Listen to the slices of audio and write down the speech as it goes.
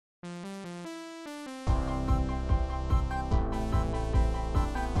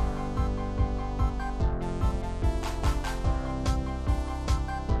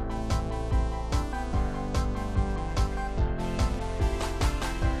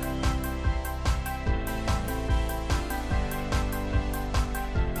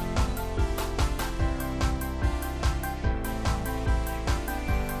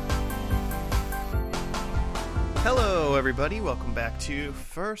everybody. Welcome back to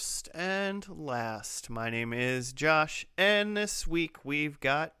First and Last. My name is Josh, and this week we've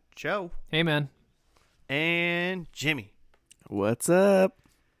got Joe. Hey, man. And Jimmy. What's up?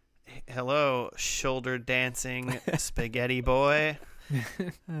 Hello, shoulder dancing spaghetti boy.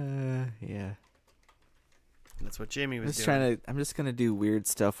 Yeah. That's what Jimmy was doing. I'm just gonna do weird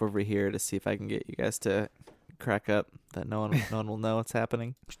stuff over here to see if I can get you guys to crack up that no one will know what's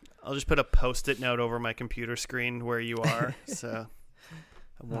happening. I'll just put a Post-it note over my computer screen where you are, so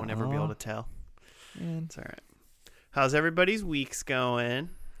I won't ever be able to tell. Man. It's all right. How's everybody's weeks going?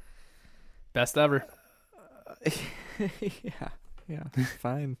 Best ever. Yeah,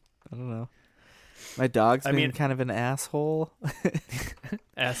 fine. I don't know. My dog's being kind of an asshole.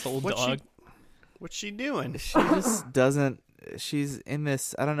 Asshole dog. What's she doing? She just doesn't. She's in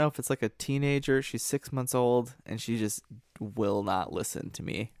this. I don't know if it's like a teenager. She's 6 months old, and she just will not listen to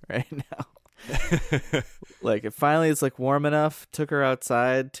me right now. Like it finally is like warm enough. Took her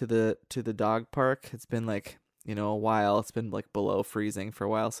outside to the dog park. It's been like a while. It's been like below freezing for a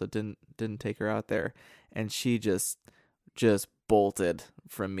while, so didn't take her out there, and she just bolted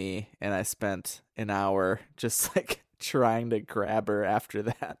from me, and I spent an hour just like trying to grab her after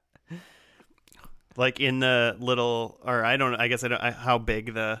that. Like in the little, or I don't know, I guess I don't, how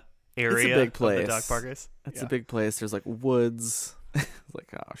big the area It's a big place. Of the dog park is? It's a big place. There's like woods. Like,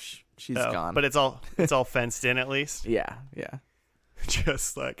 oh, she's gone. But it's all fenced in at least. Yeah.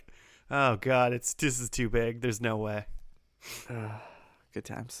 Just like, oh God, this is too big. There's no way. Good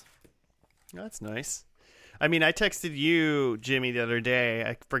times. That's nice. I mean, I texted you, Jimmy, the other day.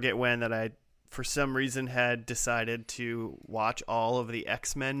 I forget when that I, for some reason, had decided to watch all of the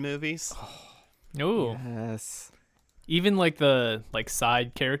X-Men movies. Oh, Yes. even like the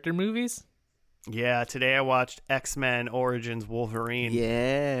side character movies. Yeah, today I watched X-Men Origins Wolverine.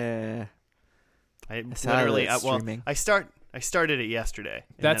 Yeah. I saw literally, that streaming. I started it yesterday.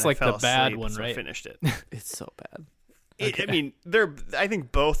 And That's then I like the fell bad asleep, one, so I right? finished it. It's so bad. I mean, I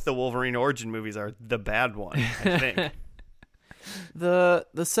think both the Wolverine Origin movies are the bad one. I think. The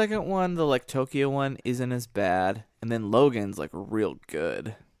second one, the like Tokyo one, isn't as bad, and then Logan's like real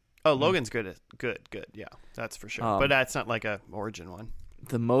good. Oh, Logan's good. Yeah, that's for sure. But that's not like a Origin one.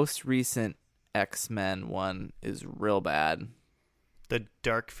 The most recent X-Men one is real bad. The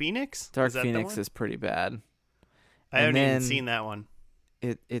Dark Phoenix. Dark that the Phoenix one? is pretty bad. I haven't even then- seen that one.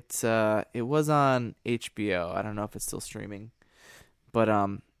 It was on HBO. I don't know if it's still streaming, but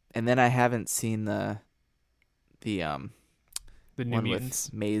and then I haven't seen the The New one Mutants.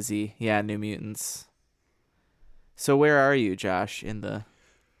 with Maisie. Yeah, New Mutants. So where are you, Josh? In the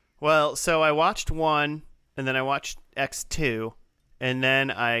Well, so I watched 1, and then I watched X2, and then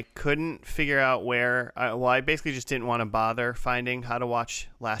I couldn't figure out where. I basically just didn't want to bother finding how to watch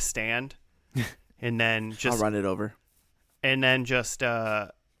Last Stand, and then I'll run it over. And then just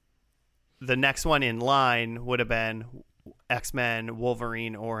the next one in line would have been X-Men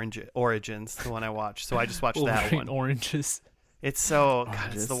Wolverine Origins, the one I watched. So I just watched that one. Oranges. It's so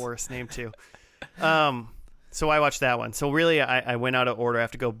God, it's the worst name too. So I watched that one. So really, I went out of order. I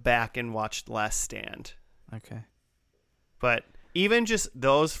have to go back and watch Last Stand. Okay. But even just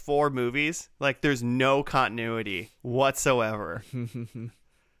those 4 movies, like there's no continuity whatsoever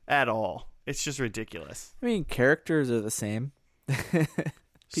at all. It's just ridiculous. I mean, characters are the same.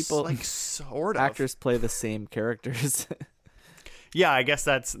 People, like sort of actors play the same characters. Yeah, I guess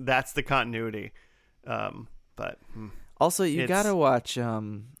that's the continuity. But Also, you gotta watch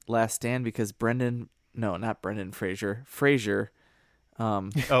Last Stand because not Brendan Fraser. Fraser,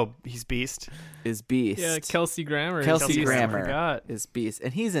 he's Beast. is Beast. Yeah, Kelsey Grammer. Kelsey I Grammer forgot. is Beast,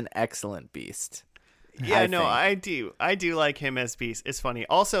 and he's an excellent Beast. Yeah, I think. I do like him as Beast. It's funny.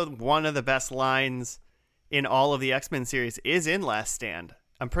 Also, one of the best lines in all of the X-Men series is in Last Stand.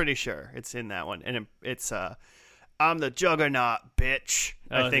 I'm pretty sure it's in that one, and it's "I'm the Juggernaut, bitch."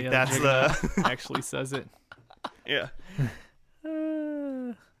 I think that's the actually says it. yeah.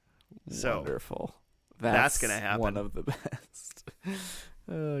 So Wonderful. that's gonna happen. One of the best.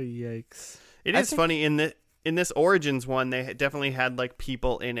 Oh yikes! It is funny in this Origins one. They definitely had like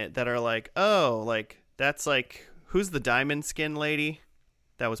people in it that are like, oh, like that's like who's the diamond skin lady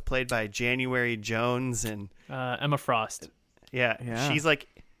that was played by January Jones and Emma Frost. yeah, she's like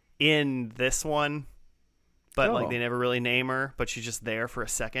in this one, but like Oh. they never really name her, but she's just there for a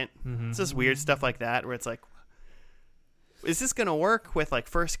second. It's just weird stuff like that where it's like, is this gonna work with like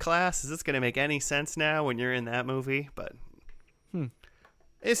First Class? Is this gonna make any sense now when you're in that movie? But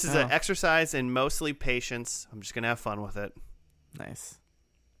this is an exercise in mostly patience. I'm just gonna have fun with it Nice.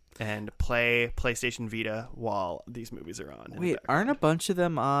 and play PlayStation Vita while these movies are on. in the Wait, background. aren't a bunch of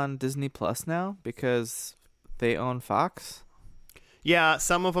them on Disney Plus now? Because they own Fox? Yeah,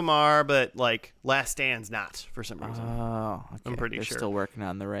 some of them are, but like Last Stand's not for some reason. Oh, okay. I'm pretty They're sure. still working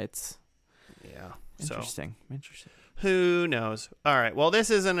on the rights. Yeah. Interesting. So Interesting. who knows? All right. Well, this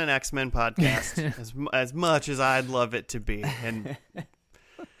isn't an X-Men podcast as much as I'd love it to be, and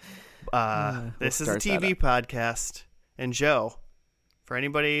this is a TV podcast. And Joe, for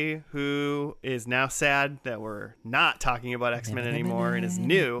anybody who is now sad that we're not talking about X-Men anymore and is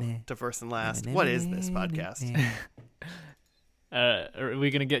new to First and Last, what is this podcast? Are we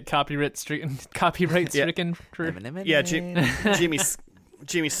gonna get copyright stricken for Yeah,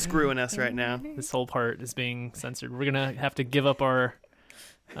 Jimmy's screwing us right now. this whole part is being censored? We're gonna have to give up our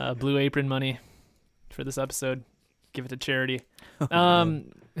Blue Apron money for this episode. Give it to charity.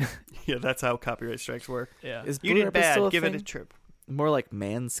 Yeah, that's how copyright strikes work. Yeah. Is You Blue did Apron still bad. a Give it thing? a trip. More like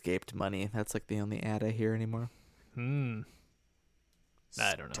Manscaped money. That's like the only ad I hear anymore. I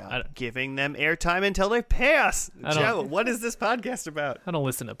don't know. Stop giving them airtime until they pay us. I don't- Joe, what is this podcast about? I don't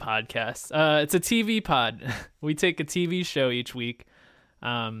listen to podcasts. It's a TV pod. We take a TV show each week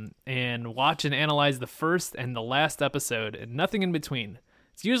and watch and analyze the first and the last episode and nothing in between.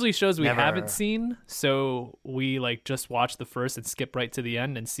 It's usually shows we Never. haven't seen, so we like just watch the first and skip right to the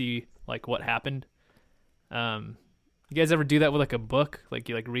end and see like what happened. You guys ever do that with like a book? Like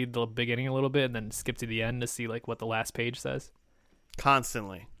you like read the beginning a little bit and then skip to the end to see like what the last page says?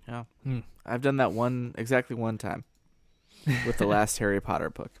 Constantly. Yeah. I've done that exactly one time with the last Harry Potter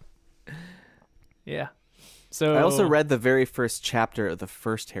book. Yeah. So I also read the very first chapter of the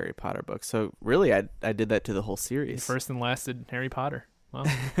first Harry Potter book. So really, I did that to the whole series. first and lasted Harry Potter. Well,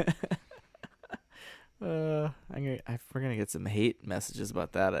 we're gonna get some hate messages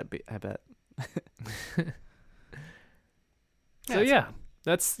about that. I bet. so yeah,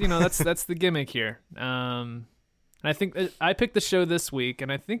 that's the gimmick here. And I think I picked the show this week,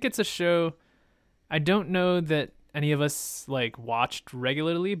 and I think it's a show I don't know that any of us like watched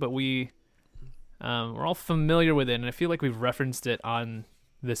regularly, but we're all familiar with it, and I feel like we've referenced it on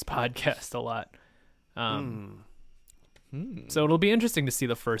this podcast a lot. So it'll be interesting to see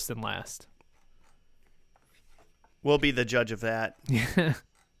the first and last. We'll be the judge of that. Yeah,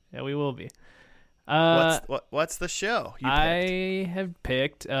 we will be. What's the show you picked? I have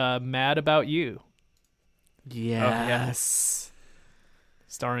picked Mad About You, Yes.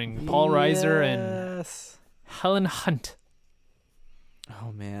 starring Paul Reiser and Helen Hunt.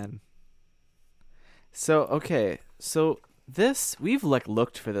 Oh man. So this we've like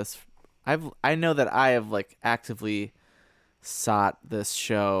looked for this. I know that I have like actively sought this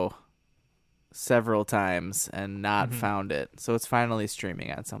show several times and not found it. So it's finally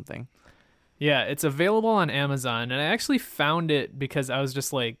streaming on something. Yeah, it's available on Amazon, and I actually found it because I was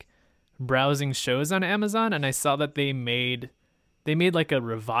just like browsing shows on Amazon, and I saw that they made like a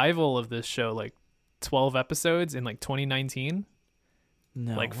revival of this show, like 12 episodes in like 2019.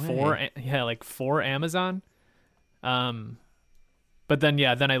 No like way. for Amazon. But then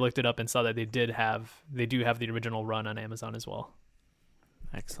I looked it up and saw that they do have the original run on Amazon as well.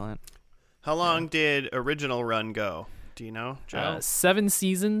 Excellent. How long did original run go? Do you know, Joe? 7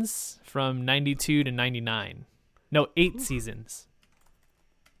 seasons from 92 to 99. No, 8 seasons.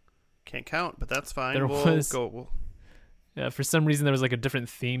 Can't count, but that's fine. There was- We'll For some reason, there was like a different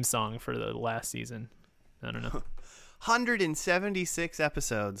theme song for the last season. I don't know. 176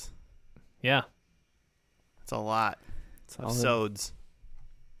 episodes. Yeah. That's a lot. Solid. Episodes.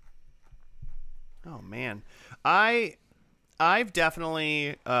 Oh man, I've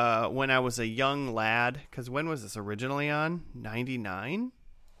definitely when I was a young lad, because when was this originally on? 99?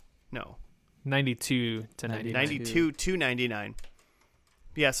 No, 92 to 99. 92 to 99.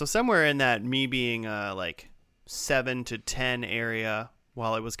 Yeah, so somewhere in that me being like 7 to 10 area,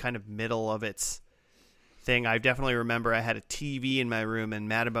 while it was kind of middle of its thing, I definitely remember I had a TV in my room, and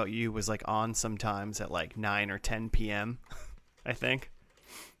Mad About You was like on sometimes at like 9 or 10 p.m. I think.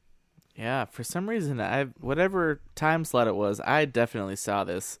 Yeah, for some reason, whatever time slot it was, I definitely saw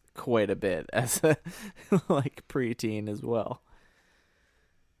this quite a bit as a like preteen as well.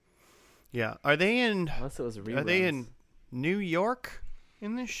 Yeah, are they in? Unless it was reruns. Are they in New York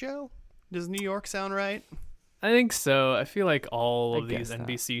in this show? Does New York sound right? I think so. I feel like all of guess these not.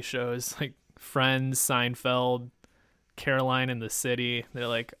 NBC shows, like Friends, Seinfeld, Caroline in the City, they're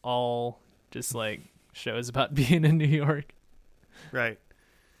like all just like shows about being in New York. Right.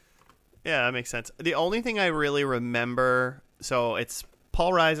 Yeah, that makes sense. The only thing I really remember, so it's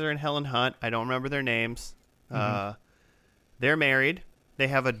Paul Reiser and Helen Hunt. I don't remember their names. They're married. They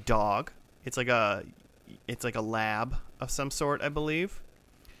have a dog. It's like a lab of some sort, I believe.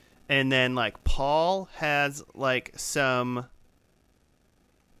 And then like Paul has like some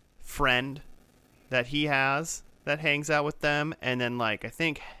friend that he has that hangs out with them, and then like I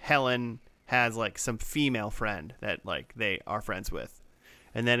think Helen has like some female friend that like they are friends with,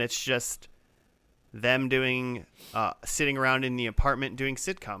 and then it's just them doing sitting around in the apartment doing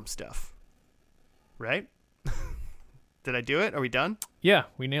sitcom stuff, right? Did I do it? Are we done? Yeah,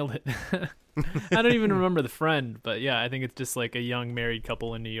 we nailed it. I don't even remember the friend, but yeah, I think it's just like a young married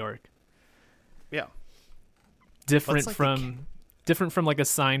couple in New York. Yeah. Different like from like a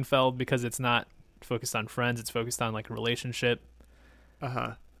Seinfeld because it's not focused on friends, it's focused on like a relationship.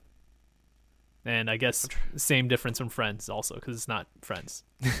 Uh-huh. And I guess same difference from Friends also because it's not Friends.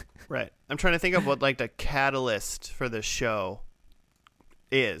 Right. I'm trying to think of what like the catalyst for the show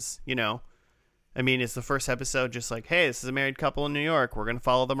is, you know? I mean, is the first episode just like, hey, this is a married couple in New York. We're going to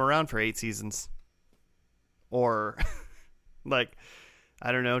follow them around for 8 seasons. Or like,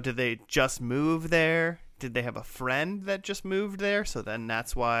 I don't know, did they just move there? Did they have a friend that just moved there? So then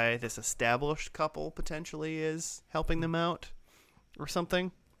that's why this established couple potentially is helping them out or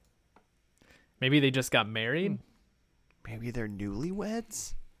something. Maybe they just got married. Maybe they're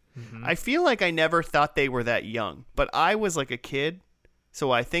newlyweds. Mm-hmm. I feel like I never thought they were that young, but I was like a kid, so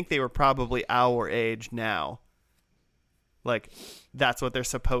I think they were probably our age now. Like, that's what they're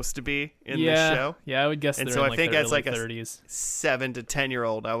supposed to be in this show. Yeah, I would guess. And they're so in I like think their as early like 30s. a 7 to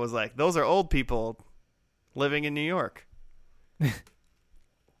 10-year-old, I was like, those are old people living in New York.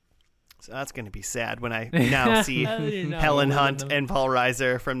 So that's going to be sad when I now see Helen Hunt and Paul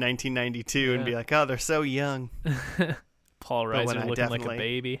Reiser from 1992 and be like, oh, they're so young. Paul Reiser looking like a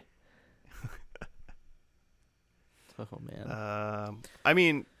baby. Oh, man. I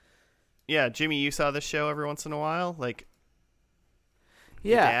mean, yeah, Jimmy, you saw this show every once in a while? Like,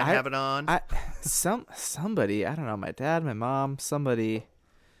 yeah, your dad have it on? Somebody, I don't know, my dad, my mom, somebody,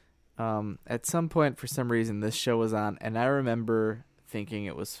 at some point, for some reason, this show was on, and I remember thinking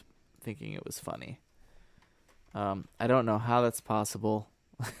it was funny. I don't know how that's possible.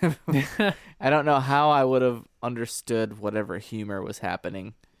 I don't know how I would have understood whatever humor was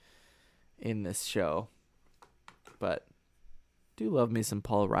happening in this show. But do love me some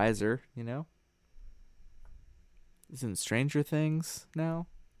Paul Reiser, you know? He's in Stranger Things now.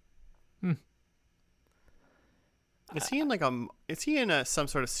 Is he in like some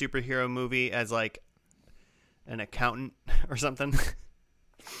sort of superhero movie as like an accountant or something?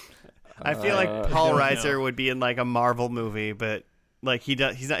 I feel like Paul Reiser would be in like a Marvel movie, but like he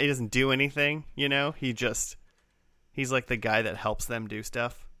doesn't do anything, you know? He's like the guy that helps them do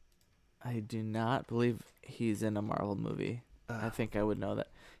stuff. I do not believe he's in a Marvel movie. I think I would know that.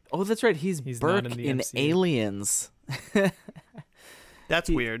 Oh, that's right. He's Burke in Aliens. That's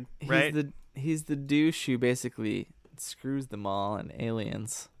weird, right? He's the douche who basically screws them all in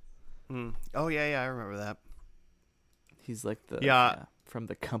Aliens. Oh yeah, I remember that. He's like the from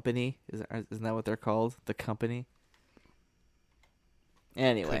The Company. Isn't that what they're called? The Company.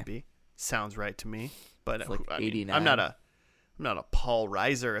 Anyway, could be. Sounds right to me. But like 89. I'm not a Paul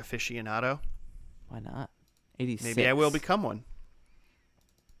Reiser aficionado. Why not? 86. Maybe I will become one.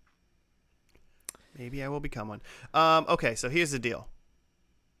 Okay, so here's the deal.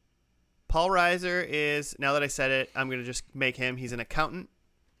 Paul Reiser is, now that I said it, I'm going to just make him. He's an accountant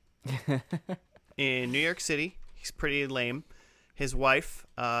in New York City. He's pretty lame. His wife,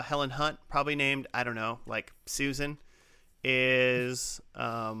 Helen Hunt, probably named, I don't know, like Susan, is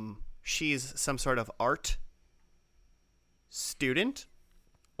she's some sort of art student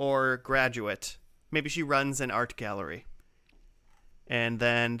or graduate. Maybe she runs an art gallery. And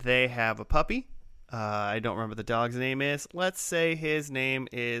then they have a puppy. I don't remember the dog's name is. Let's say his name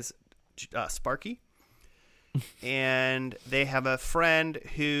is Sparky. And they have a friend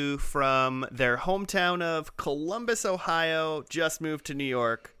who, from their hometown of Columbus, Ohio, just moved to New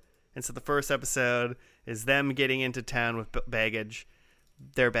York. And so the first episode is them getting into town with baggage,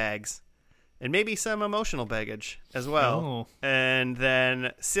 their bags, and maybe some emotional baggage as well. Oh. And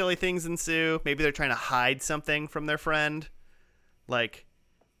then silly things ensue. Maybe they're trying to hide something from their friend. Like,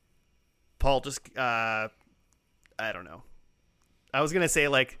 Paul just, I don't know. I was going to say,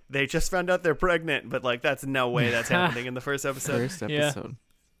 like, they just found out they're pregnant, but, like, that's no way that's happening in the first episode.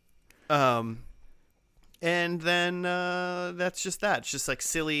 And then that's just that. It's just, like,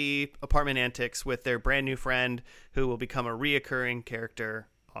 silly apartment antics with their brand new friend who will become a reoccurring character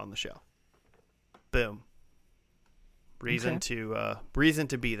on the show. Boom. Reason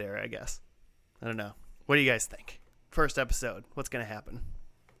to be there, I guess. I don't know. What do you guys think? First episode. What's going to happen?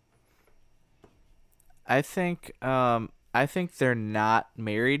 I think they're not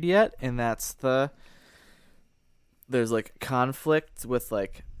married yet, and that's there's like conflict with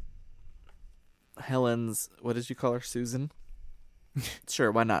like Helen's, what did you call her, Susan?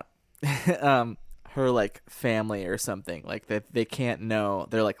 Sure, why not? her like family or something. Like they can't know.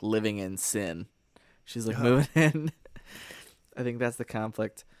 They're like living in sin. She's like moving in. I think that's the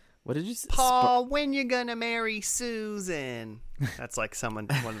conflict. What did you say? Paul, when you gonna marry Susan? That's like one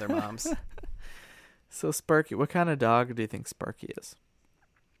of their moms. So Sparky, what kind of dog do you think Sparky is?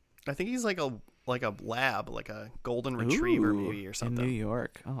 I think he's like a lab, like a golden retriever maybe or something. In New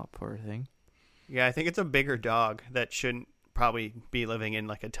York. Oh, poor thing. Yeah, I think it's a bigger dog that shouldn't probably be living in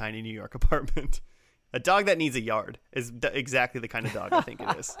like a tiny New York apartment. A dog that needs a yard is exactly the kind of dog I think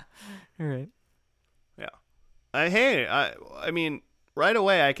it is. All right. Yeah. I mean, right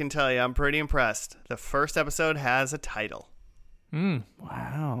away I can tell you I'm pretty impressed. The first episode has a title.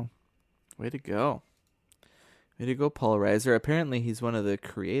 Wow. Way to go. Way to go, Paul Reiser. Apparently he's one of the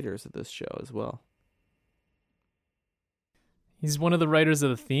creators of this show as well. He's one of the writers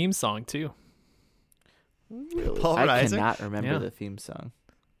of the theme song, too. Really? Paul I Reiser? cannot remember Yeah. the theme song.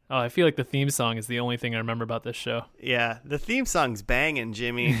 Oh, I feel like the theme song is the only thing I remember about this show. Yeah, the theme song's banging,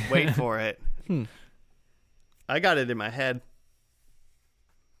 Jimmy. Wait for it. I got it in my head.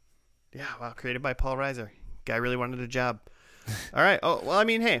 Yeah, wow, created by Paul Reiser. Guy really wanted a job. All right. Oh, well, I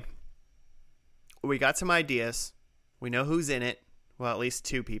mean, hey, we got some ideas. We know who's in it. Well, at least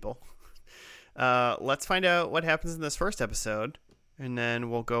 2 people. Let's find out what happens in this first episode, and then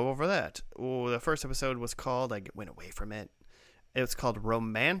we'll go over that. Ooh, the first episode was called, I went away from it. It was called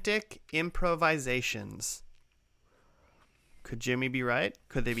Romantic Improvisations. Could Jimmy be right?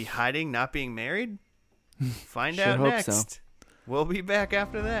 Could they be hiding, not being married? Find Sure out hope next. so. We'll be back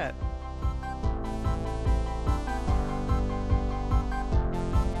after that.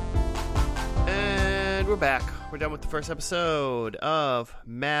 And we're back. We're done with the first episode of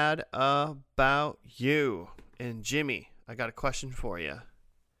Mad About You. And Jimmy, I got a question for you.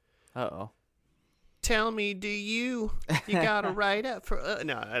 Uh-oh. Tell me, you got a write up for?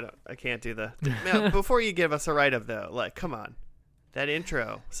 No, I don't. I can't do the. Now, before you give us a write up, though, like, come on, that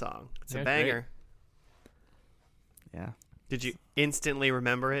intro song, it's a banger. Great. Yeah. Did you instantly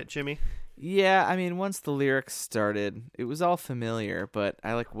remember it, Jimmy? Yeah, I mean, once the lyrics started, it was all familiar, but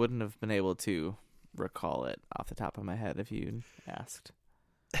I wouldn't have been able to recall it off the top of my head if you asked.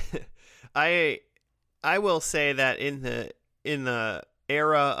 I will say that in the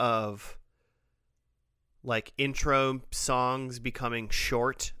era of like intro songs becoming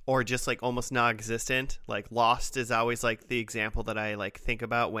short or just like almost non-existent, like Lost is always like the example that I like think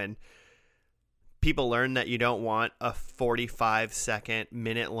about when people learn that you don't want a 45-second,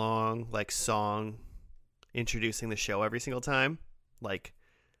 minute-long like song introducing the show every single time, like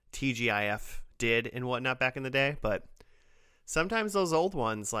TGIF did and whatnot back in the day. But sometimes those old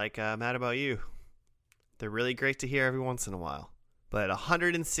ones, like Mad About You, they're really great to hear every once in a while. But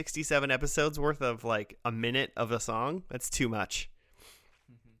 167 episodes worth of like a minute of a song, that's too much.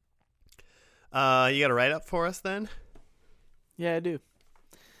 You got a write-up for us then? Yeah, I do.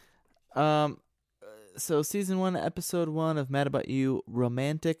 So season 1, episode 1 of Mad About You,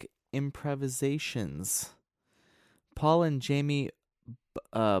 Romantic Improvisations. Paul and Jamie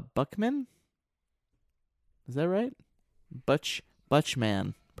Buckman? Is that right?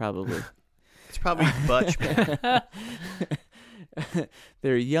 Butchman, probably. It's probably Butch.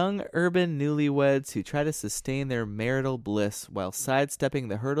 They're young, urban newlyweds who try to sustain their marital bliss while sidestepping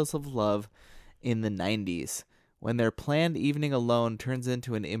the hurdles of love in the 90s. When their planned evening alone turns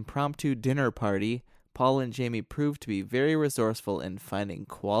into an impromptu dinner party, Paul and Jamie prove to be very resourceful in finding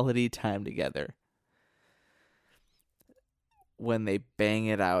quality time together. When they bang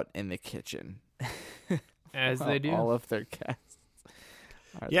it out in the kitchen. As they do. All of their guests.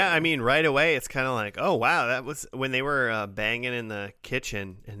 Yeah, I mean, right away, it's kind of like, oh, wow, that was when they were banging in the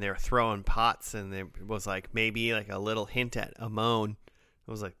kitchen and they were throwing pots and there was like maybe like a little hint at a moan.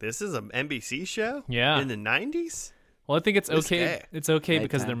 I was like, this is an NBC show? Yeah. In the 90s? Well, I think it's This okay. guy. It's okay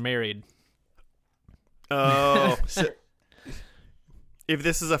because Nighttime. they're married. Oh. So if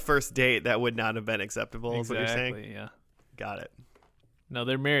this is a first date, that would not have been acceptable, is what you're saying? Exactly, yeah. Got it. No,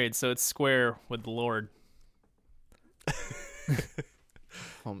 they're married, so it's square with the Lord.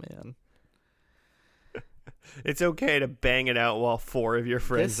 Oh, man. It's okay to bang it out while 4 of your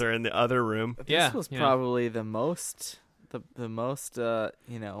friends This- are in the other room. Yeah, This was yeah. probably the most, the most,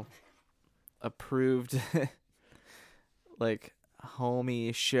 approved, like,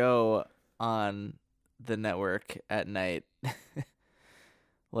 homey show on the network at night.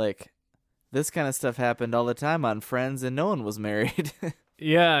 Like, this kind of stuff happened all the time on Friends, and no one was married.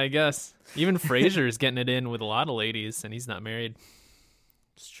 Yeah, I guess. Even Frasier's getting it in with a lot of ladies, and he's not married.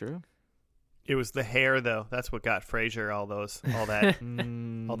 It's true. It was the hair, though. That's what got Frasier all that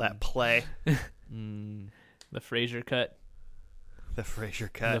all that play. Mm. The Frasier cut. The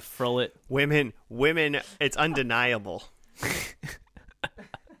Frasier The cut. frullet. Women, it's undeniable.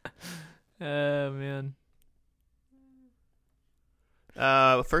 Oh man.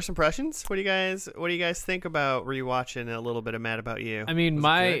 First impressions. What do you guys think about rewatching a little bit of Mad About You? I mean,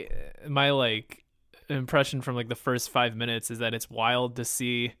 Was it good? my like impression from like the first 5 minutes is that it's wild to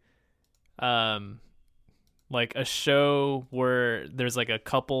see, like a show where there's like a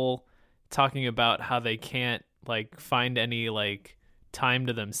couple talking about how they can't like find any like time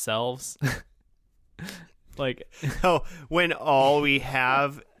to themselves. Like, Oh, when all we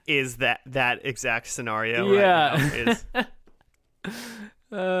have is that exact scenario. yeah. Right now is,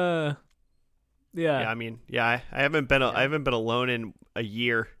 Yeah. yeah. I mean, yeah. I haven't been alone in a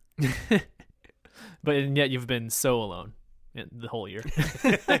year. But and yet you've been so alone in the whole year.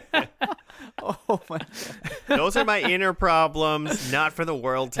 Oh my god. Those are my inner problems, not for the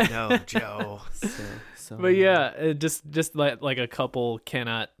world to know, Joe. So But yeah, it just like a couple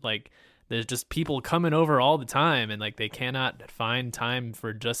cannot like. There's just people coming over all the time, and like they cannot find time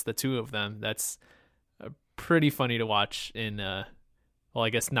for just the two of them. That's pretty funny to watch in well, I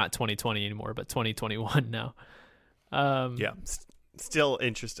guess not 2020 anymore, but 2021 now. Yeah, still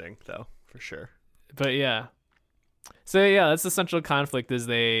interesting though, for sure. But yeah, so yeah, that's the central conflict. Is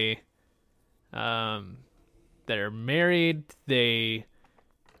they're married. The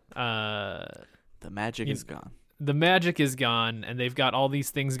magic is gone. The magic is gone, and they've got all these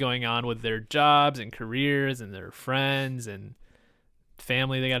things going on with their jobs and careers and their friends and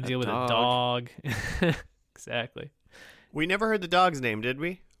family. They got to deal with a dog. Exactly. We never heard the dog's name, did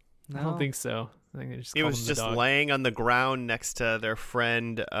we? No. I don't think so. I think they just He call was him the just dog. laying on the ground next to their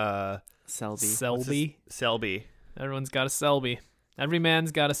friend Selby. Selby. Selby. Everyone's got a Selby. Every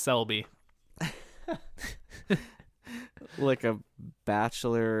man's got a Selby. Like a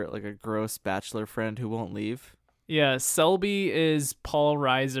bachelor, like a gross bachelor friend who won't leave. Yeah, Selby is Paul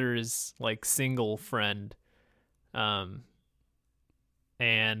Reiser's like single friend. And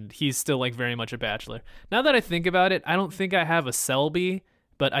he's still like very much a bachelor. Now that I think about it, I don't think I have a Selby,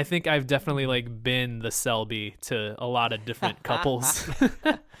 but I think I've definitely like been the Selby to a lot of different couples.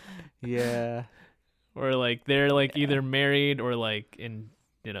 Yeah. Or like they're like either married or like in,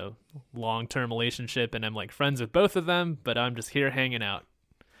 you know, long-term relationship, and I'm like friends with both of them, but I'm just here hanging out.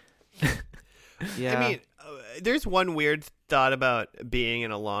 Yeah. I mean, there's one weird thought about being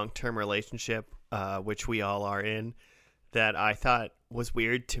in a long-term relationship, which we all are in, that I thought was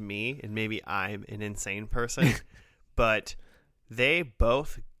weird to me, and maybe I'm an insane person, but they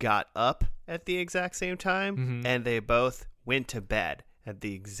both got up at the exact same time, and they both went to bed at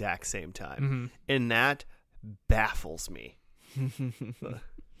the exact same time, and that baffles me.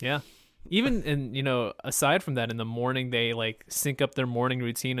 Yeah. Even in, you know, aside from that, in the morning they like sync up their morning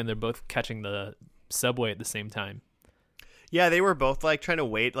routine, and they're both catching the subway at the same time. Yeah, they were both like trying to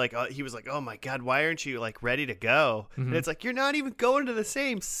wait. Like he was like, "Oh my god, why aren't you like ready to go?" And it's like, you're not even going to the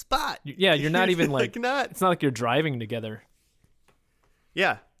same spot. Yeah, you're not even like not. It's not like you're driving together.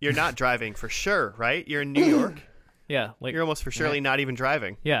 Yeah, you're not driving for sure, right? You're in New York. Yeah, like You're almost for surely not even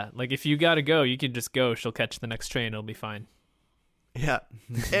driving. yeah, like if you got to go, you can just go. She'll catch the next train. It'll be fine. Yeah,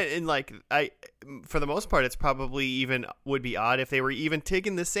 and like for the most part, it's probably even would be odd if they were even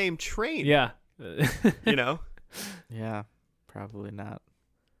taking the same train. Yeah. You know. Yeah. Probably not.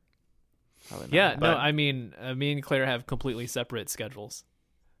 Probably not. Yeah, no, But- I mean, me and Claire have completely separate schedules.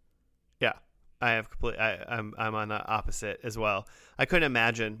 Yeah, I have I'm on the opposite as well. I couldn't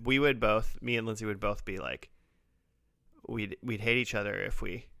imagine me and Lindsay would both be like, we'd hate each other if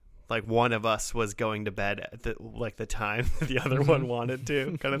we like one of us was going to bed at the time the other one wanted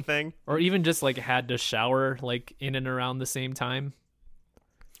to, kind of thing. Or even just like had to shower like in and around the same time.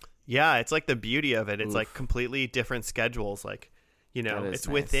 Yeah, it's like the beauty of it. It's Oof. like completely different schedules. Like, you know, That is it's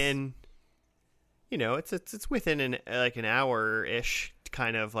nice. within, you know, it's within an hour ish,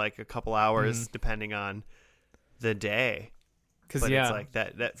 kind of like a couple hours depending on the day. Because But yeah, it's like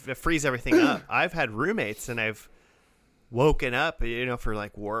that frees everything up. I've had roommates and I've woken up, you know, for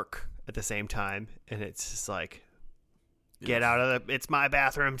like work at the same time, and it's just like, get out of it's my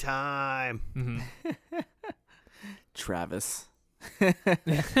bathroom time. Travis.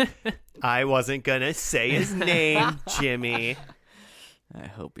 I wasn't gonna say his name, Jimmy. I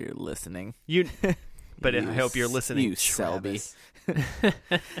hope you're listening. But You I hope you're listening, you Selby. Travis.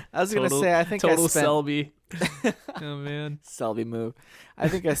 I was gonna say I think total I spent Selby. Oh man. Selby move. I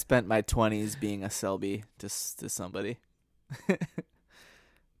think I spent my 20s being a Selby to somebody.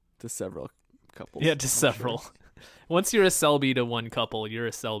 To several couples. Yeah, I'm to sure. several. Once you're a Selby to one couple, you're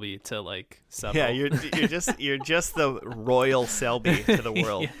a Selby to like several. Yeah, you're just the royal Selby to the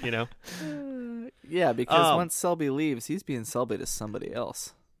world, you know. Yeah, because once Selby leaves, he's being Selby to somebody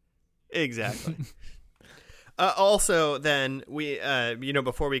else. Exactly. Also, then we,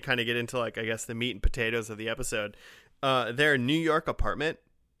 before we kind of get into like I guess the meat and potatoes of the episode, their New York apartment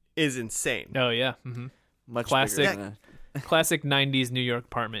is insane. Oh yeah, mm-hmm. Much classic, bigger than classic '90s New York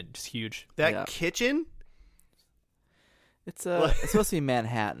apartment, just huge. That kitchen. It's supposed to be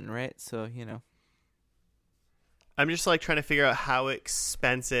Manhattan, right? So I'm just like trying to figure out how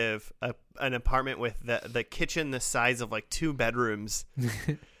expensive an apartment with the kitchen the size of like 2 bedrooms,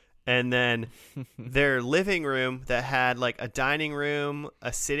 and then their living room that had like a dining room,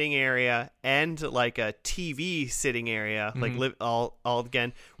 a sitting area, and like a TV sitting area, like all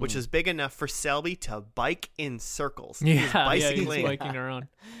again, which is big enough for Selby to bike in circles. He's bicycling biking around.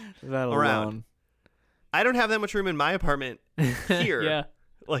 that around. alone. I don't have that much room in my apartment here. Yeah.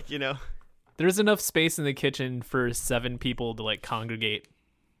 Like, There's enough space in the kitchen for 7 people to like congregate.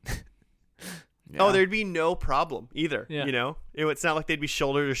 Yeah. Oh, there'd be no problem either. Yeah. It's not like they'd be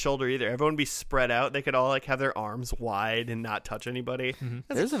shoulder to shoulder either. Everyone would be spread out. They could all like have their arms wide and not touch anybody.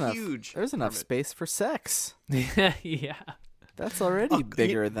 That's huge. There's enough space for sex. Yeah. That's already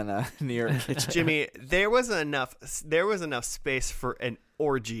bigger than a New York kitchen. Jimmy, there was enough space for an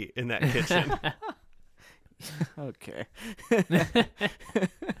orgy in that kitchen. Okay.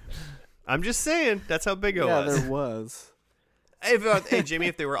 I'm just saying, that's how big it Yeah, was. there was. Hey, Jimmy,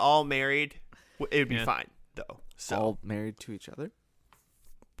 if they were all married, it would be fine, though. So All married to each other?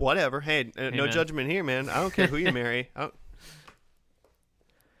 whatever. Hey, no man. judgment here, man. I don't care who you marry. All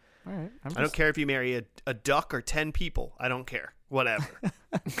right. I don't care if you marry a duck or 10 people. I don't care. Whatever.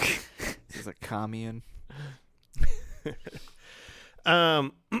 This is a commune.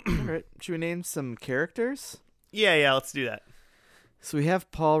 All right. Should we name some characters? Yeah, let's do that. So we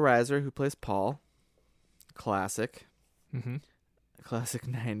have Paul Reiser, who plays Paul. Classic. Mm-hmm. Classic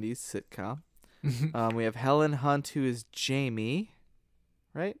 90s sitcom. We have Helen Hunt, who is Jamie.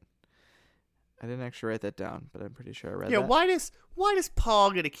 Right? I didn't actually write that down, but I'm pretty sure I read that. Yeah, why does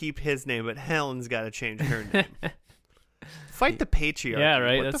Paul get to keep his name, but Helen's got to change her name? Fight the patriarchy. Yeah,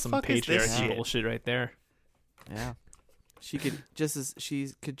 right. What That's the some fuck is this patriarchy shit? bullshit right there. Yeah. She could just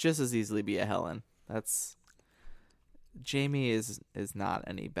as easily be a Helen. That's Jamie is not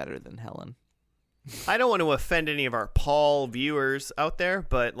any better than Helen. I don't want to offend any of our Paul viewers out there,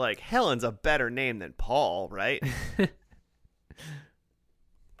 but like Helen's a better name than Paul, right?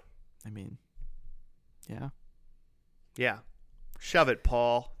 I mean, yeah. Yeah. Shove it,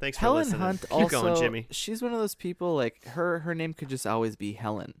 Paul. Thanks for Helen listening. Hunt Keep also, going, Jimmy. she's one of those people, like, her name could just always be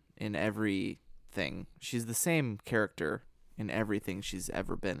Helen in everything. She's the same character in everything she's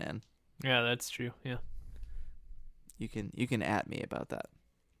ever been in. Yeah, that's true. Yeah. You can at me about that.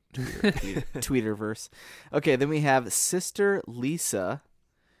 Tweeterverse. Okay, then we have Sister Lisa,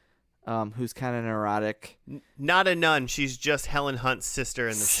 who's kind of neurotic. Not a nun. She's just Helen Hunt's sister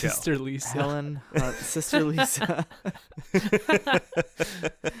in the show. Sister Lisa. Helen Hunt, Sister Lisa, the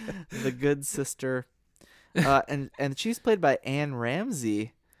good sister, and she's played by Anne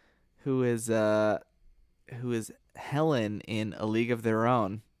Ramsey, who is Helen in A League of Their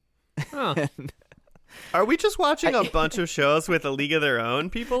Own. Oh. And, Are we just watching a bunch of shows with A League of Their Own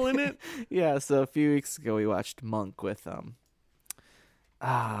people in it? yeah, so a few weeks ago we watched Monk with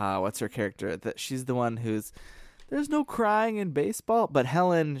what's her character? That she's the one who's there's no crying in baseball, but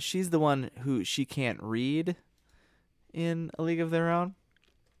Helen, she's the one who she can't read in A League of Their Own.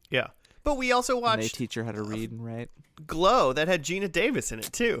 Yeah. But we also And they watched teach her how to read and write. Glow that had Gina Davis in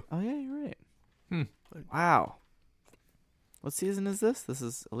it too. Oh yeah, you're right. Hmm. Wow. What season is this? This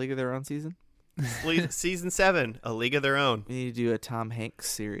is A League of Their Own season? Season 7, A League of Their Own. We need to do a Tom Hanks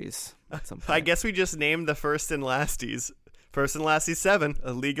series at some point. I guess we just named the first and lasties. First and lasties 7,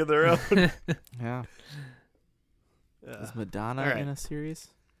 A League of Their Own. Yeah. Is Madonna all right. in a series?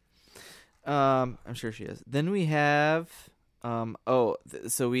 I'm sure she is. Then we have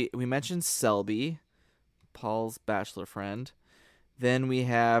so we mentioned Selby, Paul's bachelor friend. Then we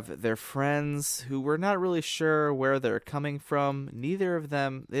have their friends who we're not really sure where they're coming from. Neither of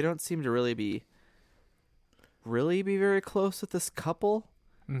them, they don't seem to really be very close with this couple,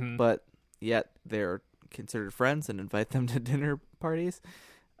 but yet they're considered friends and invite them to dinner parties.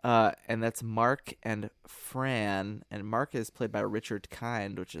 And that's Mark and Fran, and Mark is played by Richard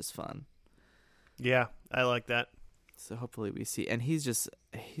Kind, which is fun. Yeah, I like that. So hopefully we see, and he's just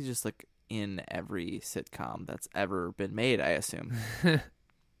like in every sitcom that's ever been made, I assume. It's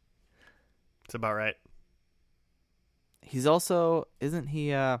about right. He's also, isn't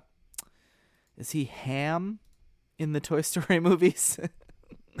he, is he Ham in the Toy Story movies?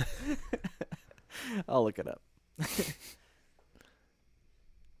 I'll look it up.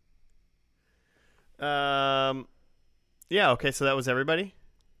 Yeah. Okay. So that was everybody.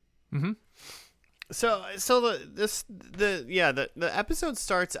 Mm-hmm. So the episode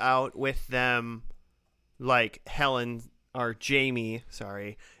starts out with them, like Helen or Jamie,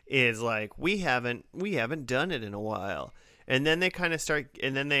 sorry, is like we haven't done it in a while, and then they kind of start,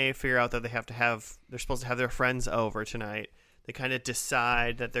 and then they figure out that they're supposed to have their friends over tonight. They kind of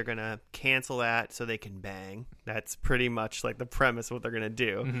decide that they're gonna cancel that so they can bang. That's pretty much like the premise of what they're gonna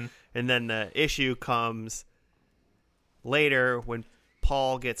do, Mm-hmm. and then the issue comes later when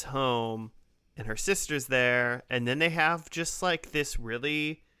Paul gets home and her sister's there, and then they have just like this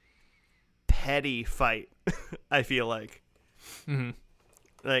really petty fight. I feel like Mm-hmm.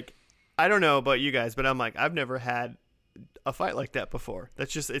 like I don't know about you guys, but I'm like, I've never had a fight like that before.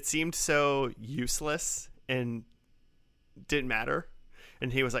 That's just, it seemed so useless and didn't matter.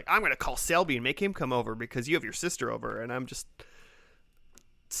 And he was like, I'm gonna call Selby and make him come over because you have your sister over, and I'm just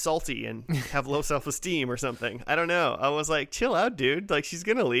salty and have low self-esteem or something. I don't know. I was like, chill out, dude. Like, she's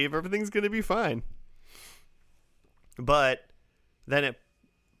gonna leave, everything's gonna be fine. But then it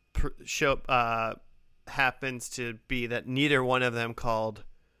happens to be that neither one of them called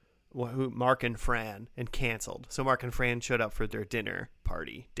Mark and Fran and canceled. So Mark and Fran showed up for their dinner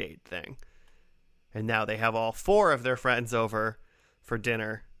party date thing, and now they have all four of their friends over for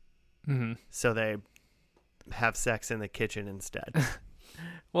dinner. Mm-hmm. So they have sex in the kitchen instead.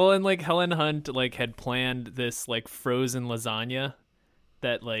 Well, and like Helen Hunt like had planned this like frozen lasagna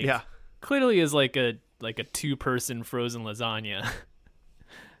that like clearly is like a 2-person frozen lasagna.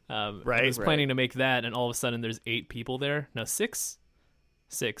 Right. I was planning to make that, and all of a sudden there's 8 people there. No, 6,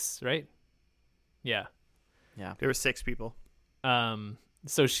 right? Yeah. There were 6 people.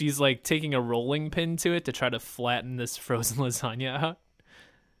 So she's like taking a rolling pin to it to try to flatten this frozen lasagna out,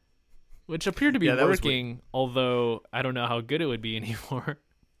 which appeared to be working, although I don't know how good it would be anymore.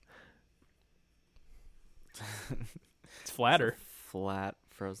 It's flatter. Flat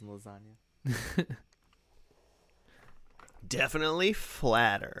frozen lasagna. Definitely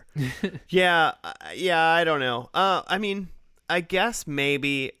flatter. Yeah, I don't know. I mean, I guess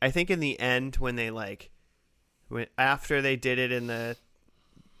maybe, I think in the end when they after they did it in the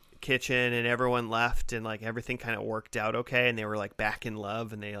kitchen and everyone left and like everything kind of worked out okay and they were like back in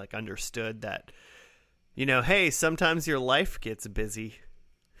love and they like understood that, you know, hey, sometimes your life gets busy.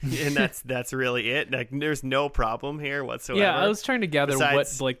 And that's really it. Like, there's no problem here whatsoever. Yeah, I was trying to gather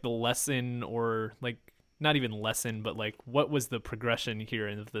Besides, what like the lesson, or like not even lesson, but like what was the progression here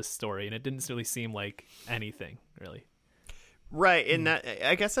in this story, and it didn't really seem like anything really. Right, and that,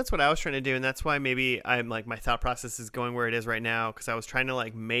 I guess that's what I was trying to do, and that's why maybe I'm like, my thought process is going where it is right now, because I was trying to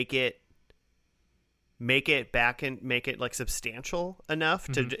like make it back and make it like substantial enough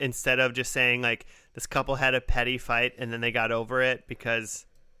to, instead of just saying like this couple had a petty fight and then they got over it because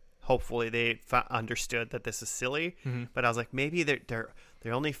hopefully they understood that this is silly. But I was like, maybe they're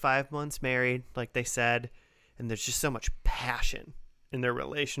only 5 months married, like they said, and there's just so much passion in their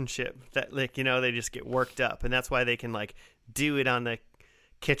relationship that, like, you know, they just get worked up, and that's why they can like do it on the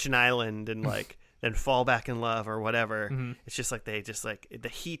kitchen island and like then fall back in love or whatever. It's just like they just like the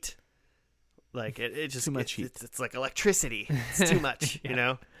heat, like it just too much heat. It's like electricity. It's too much, you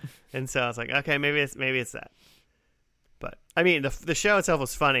know. And so I was like, okay, maybe it's that. But I mean, the show itself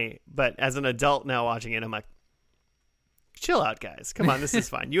was funny, but as an adult now watching it, I'm like, chill out, guys. Come on, this is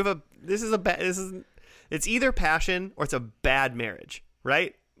fine. It's either passion or it's a bad marriage,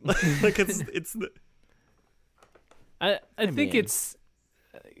 right? Like it's I think it's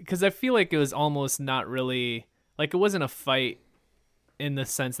because I feel like it was almost not really like, it wasn't a fight in the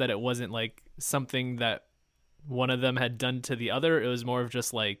sense that it wasn't like something that one of them had done to the other. It was more of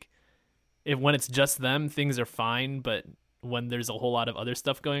just like, when it's just them, things are fine, but when there's a whole lot of other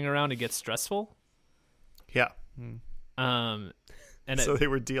stuff going around, it gets stressful. Yeah. And so they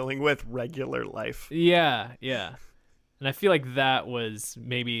were dealing with regular life. Yeah. And I feel like that was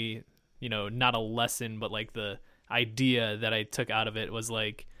maybe, you know, not a lesson, but like the idea that I took out of it was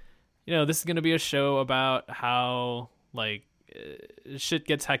like, you know, this is going to be a show about how like shit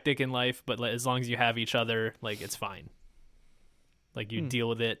gets hectic in life, but as long as you have each other, like it's fine. Like you deal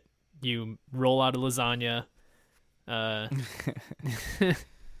with it, you roll out a lasagna, and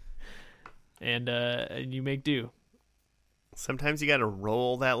you make do. Sometimes you got to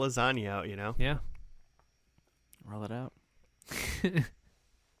roll that lasagna out, you know? Yeah. Roll it out.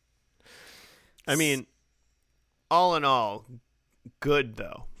 I mean, all in all, good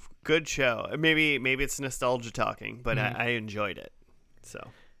though. Good show. Maybe it's nostalgia talking, but I enjoyed it. So,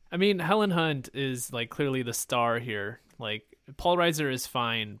 I mean, Helen Hunt is like clearly the star here. Like Paul Reiser is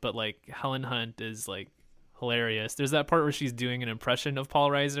fine, but like Helen Hunt is like hilarious. There's that part where she's doing an impression of Paul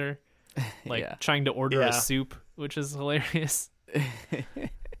Reiser. like Yeah. trying to order Yeah. a soup, which is hilarious.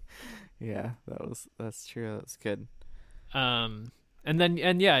 Yeah, that's true. That's good. And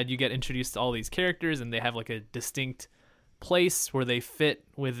yeah, you get introduced to all these characters, and they have like a distinct place where they fit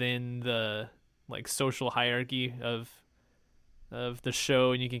within the like social hierarchy of the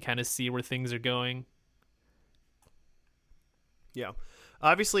show, and you can kind of see where things are going. Yeah.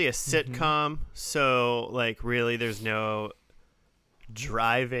 Obviously a sitcom, so like really there's no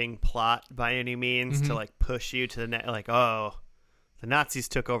driving plot by any means to like push you to the next, like, oh, the Nazis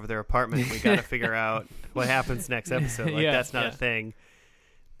took over their apartment. We got to figure out what happens next episode. Like, that's not a thing.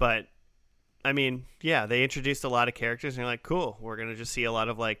 But, I mean, yeah, they introduced a lot of characters, and you're like, cool, we're going to just see a lot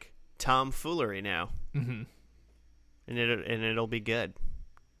of, like, tomfoolery now. Mm-hmm. And it'll be good.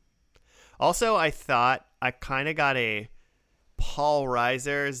 Also, I thought I kind of got a Paul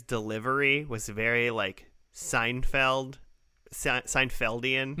Reiser's delivery was very, like, Seinfeldian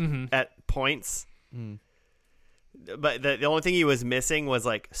at points. Mm. But the only thing he was missing was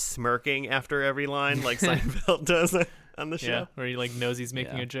like smirking after every line, like Seinfeld does on the show. Yeah, where he like knows he's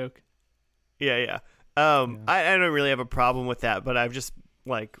making a joke. Yeah. I don't really have a problem with that, but I've just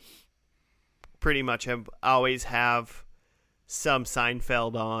like pretty much always have some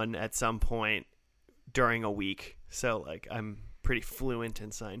Seinfeld on at some point during a week. So like I'm pretty fluent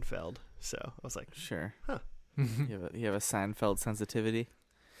in Seinfeld. So I was like, Sure. huh. You have a Seinfeld sensitivity.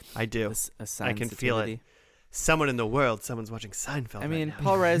 I do. I can feel it. Someone in the world, someone's watching Seinfeld. I mean, right now.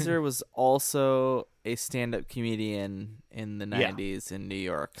 Paul Reiser was also a stand-up comedian in the 90s in New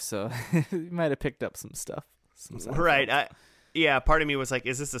York, so he might have picked up some stuff. Right. Part of me was like,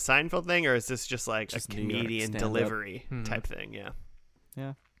 is this a Seinfeld thing, or is this just like Just a New York comedian stand-up. delivery type thing? Yeah.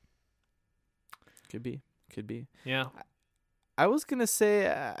 Yeah. Could be. Yeah. I was gonna say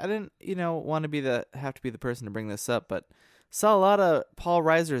I didn't, want to have to be the person to bring this up, but saw a lot of Paul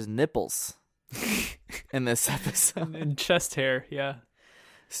Reiser's nipples in this episode. And chest hair, yeah.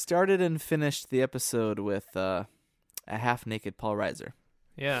 Started and finished the episode with a half-naked Paul Reiser.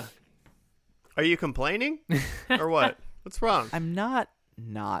 Yeah. Are you complaining, or what? What's wrong? I'm not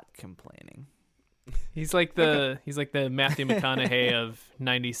complaining. He's like the Matthew McConaughey of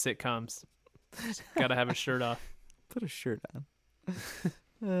 90s sitcoms. Just gotta have his shirt off. Put a shirt on.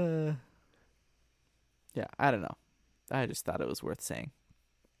 Yeah, I don't know. I just thought it was worth saying.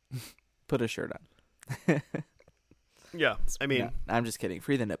 Put a shirt on. Yeah. I mean, No, I'm just kidding.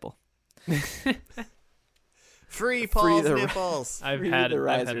 Free the nipple. free Paul's the- nipples. I've Free had the it.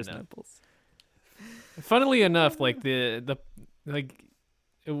 I've had Reiser's enough. nipples. Funnily enough, like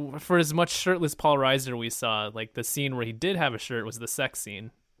for as much shirtless Paul Reiser we saw, like the scene where he did have a shirt was the sex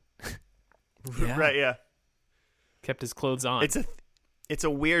scene. Yeah. Right. Yeah. Kept his clothes on. It's a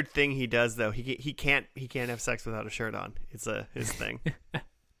weird thing he does though. He can't have sex without a shirt on. It's his thing.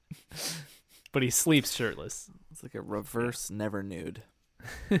 But he sleeps shirtless. It's like a reverse never nude.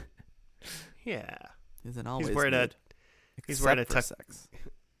 Yeah. Isn't always wearing nude. he's wearing Except for sex.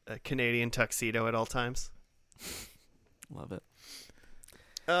 a Canadian tuxedo at all times. Love it.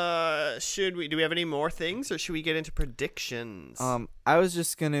 Do we have any more things, or should we get into predictions? I was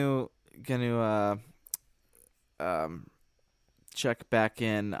just gonna check back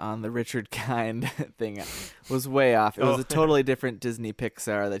in on the Richard Kind thing. Was way off. It was a totally different Disney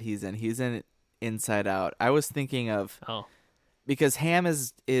Pixar that he's in. He's in Inside Out. I was thinking of because Ham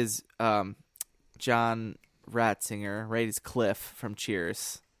is John Ratzinger, right? He's Cliff from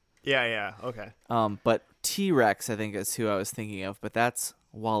Cheers. Yeah, okay. But T-Rex I think is who I was thinking of, but that's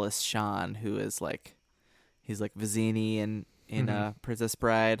Wallace Shawn, who is he's like Vizzini in Princess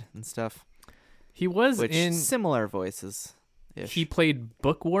Bride and stuff. He was Which in similar voices. He played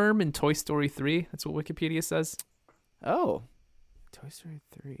Bookworm in Toy Story 3. That's what Wikipedia says. Oh, Toy Story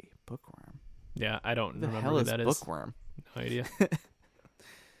 3, Bookworm. Yeah, I don't The remember hell who is that is. Bookworm? No idea.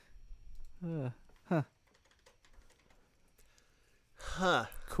 Huh.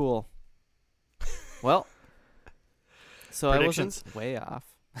 Cool. Well, so I wasn't Predictions? way off.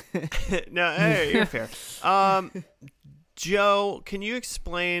 No, hey, you're fair. Joe, can you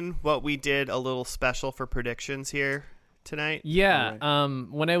explain what we did a little special for predictions here tonight? Yeah. Right.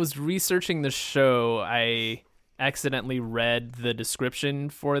 When I was researching the show, I accidentally read the description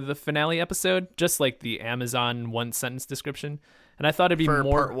for the finale episode, just like the Amazon one sentence description. And I thought it'd be For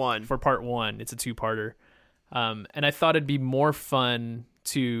more part one. for part one. It's a two-parter. And I thought it'd be more fun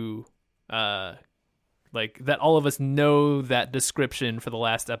to like that all of us know that description for the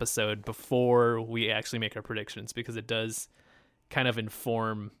last episode before we actually make our predictions, because it does kind of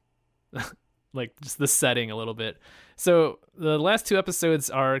inform like just the setting a little bit. So the last two episodes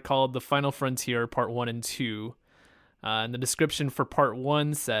are called The Final Frontier Part 1 and 2. And the description for Part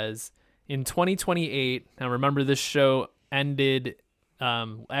 1 says, in 2028. Now, remember, this show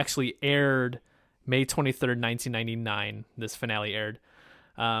actually aired May 23rd, 1999. This finale aired.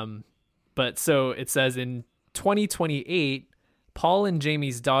 But so it says in 2028, Paul and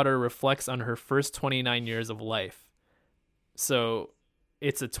Jamie's daughter reflects on her first 29 years of life. So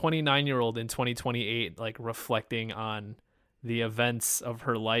it's a 29-year-old in 2028, like reflecting on the events of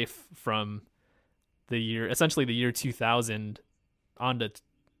her life from essentially the year 2000 on to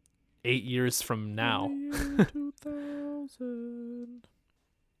 8 years from now. 2000.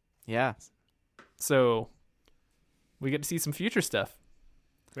 Yeah. So we get to see some future stuff.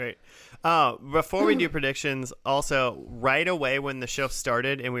 Great. Before we do predictions, also right away when the show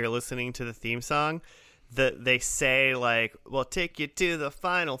started and we were listening to the theme song, they say like, "We'll take you to the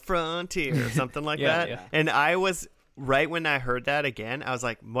final frontier" or something like that. Yeah. And I was right when I heard that again. I was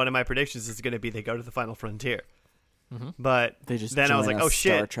like, one of my predictions is going to be they go to the final frontier. Mm-hmm. But They just then I was join like, a "Oh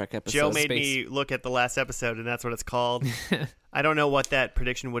Star shit!" Trek episode. Joe made Space. me look at the last episode, and that's what it's called. I don't know what that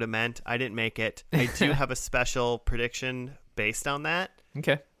prediction would have meant. I didn't make it. I do have a special prediction based on that.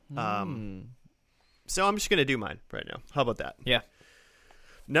 Okay. So I'm just going to do mine right now. How about that? Yeah.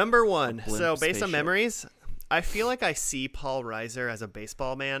 Number one. blimp So based on spaceship. memories, I feel like I see Paul Reiser as a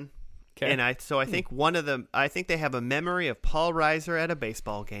baseball man. Okay. And I think I think they have a memory of Paul Reiser at a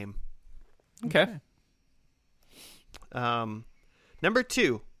baseball game. Okay. Number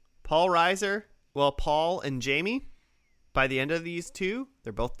two, Paul Reiser. Well, Paul and Jamie, by the end of these two,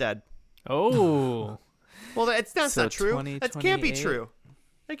 they're both dead. Oh. Well, that's not So true. That can't be 2028? true.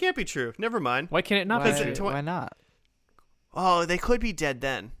 That can't be true. Never mind. Why can't it not Why, be true? it- why not? Oh, they could be dead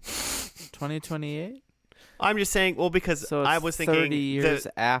then. 2028? I'm just saying, well, because So it's I was thinking 30 years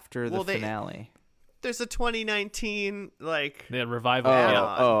after the well, they- finale. there's a 2019 like, The revival.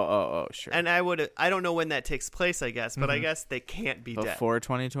 Oh, Yeah. Sure. and I don't know when that takes place. I guess, but I guess they can't be dead. Before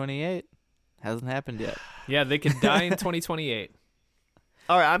 2028. Hasn't happened yet. Yeah, they could die in 2028.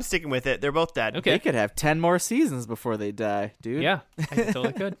 All right, I'm sticking with it. They're both dead. Okay. They could have 10 more seasons before they die, dude. Yeah, I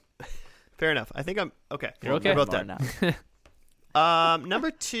totally could. Fair enough. I think I'm okay. You're okay. They're both More dead. now. Number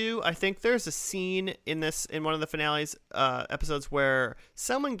two, I think there's a scene in one of the finales episodes where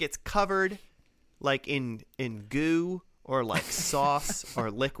someone gets covered like in goo or like sauce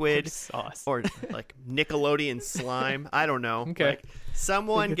or liquid Sauce. or like Nickelodeon slime. I don't know. Okay. Like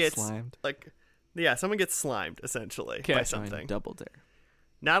someone They get gets slimed. someone gets slimed essentially Okay. by Join something. Double Dare.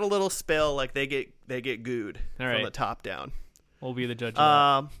 Not a little spill, like they get gooed All from right. the top down. We'll be the judge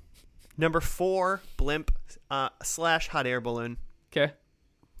of Number four, blimp / hot air balloon. that. Okay.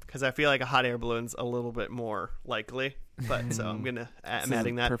 Because I feel like a hot air balloon's a little bit more likely. But so I'm This adding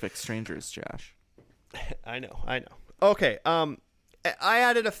isn't that. Perfect Strangers, Josh. I know. Okay. I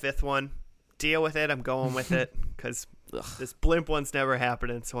added a fifth one. Deal with it. I'm going with it because this blimp one's never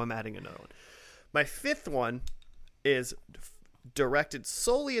happening. So I'm adding another one. My fifth one is directed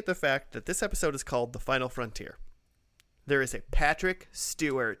solely at the fact that this episode is called The Final Frontier. There is a Patrick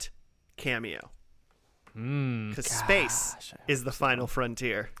Stewart cameo. Because space Gosh, I is the final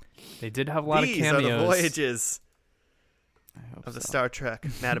frontier. They did have a lot These of cameos. are the voyages I hope of the so. Star Trek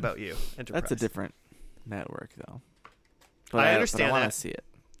Mad About You Enterprise. That's a different network, though. But I but understand I want that. to see it.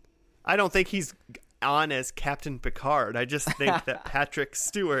 I don't think he's on as Captain Picard. I just think that Patrick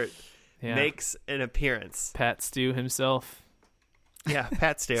Stewart Yeah. makes an appearance. Pat Stew himself. Yeah,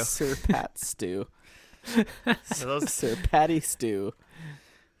 Pat Stew. Sir Pat Stew. So those Sir Patty Stew.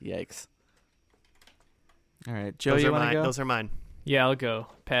 Yikes. All right, Joe, those you are want to mine. go? Those are mine. Yeah, I'll go.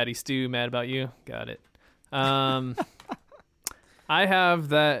 Patty Stew, mad about you. Got it. I have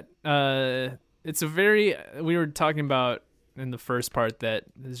that. It's a very. We were talking about in the first part that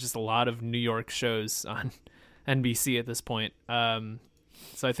there's just a lot of New York shows on NBC at this point.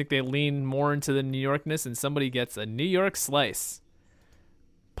 So I think they lean more into the New Yorkness, and somebody gets a New York slice,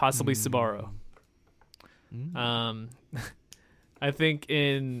 possibly Sabaro. I think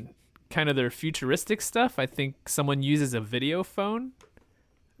in kind of their futuristic stuff, I think someone uses a video phone.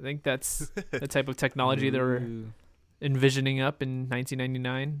 I think that's the type of technology they were Ooh. envisioning up in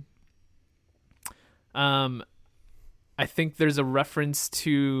 1999. I think there's a reference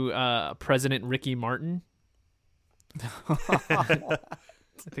to President Ricky Martin. I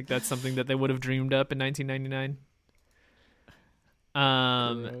think that's something that they would have dreamed up in 1999.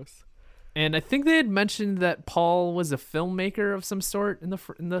 Gross. And I think they had mentioned that Paul was a filmmaker of some sort in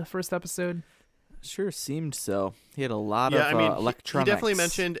the first episode. Sure seemed so. He had a lot Yeah, of I mean, electronics. he definitely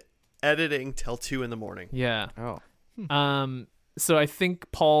mentioned editing till 2 a.m. Yeah. Oh. So I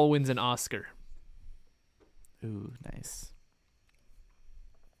think Paul wins an Oscar. Ooh, nice.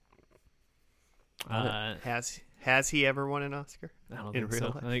 Has Has he ever won an Oscar? I don't In think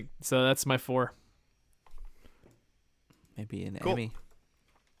real so. life? I think so. That's my 4. Maybe an Cool. Emmy.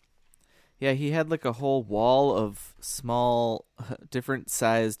 Yeah, he had like a whole wall of small, different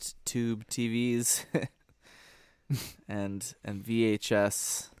sized tube TVs and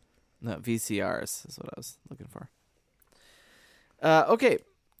VHS, no, VCRs is what I was looking for. Okay,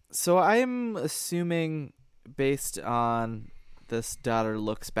 so I'm assuming based on this Daughter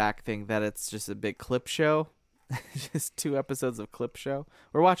Looks Back thing that it's just a big clip show, just 2 episodes of clip show.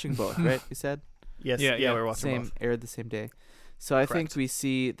 We're watching both, right? You said Yes. Yeah, Yeah, yeah. we're watching both. aired the same day. So I think Correct. we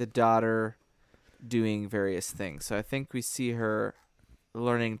see the daughter doing various things. So I think we see her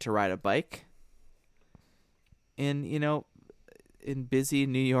learning to ride a bike in busy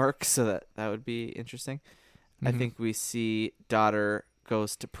New York, so that would be interesting. I Mhm. think we see daughter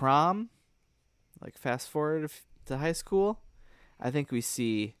goes to prom, like fast forward to high school. I think we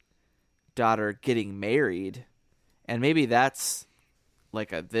see daughter getting married, and maybe that's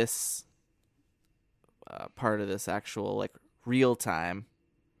like this part of this actual like real time,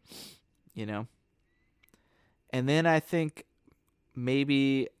 and then I think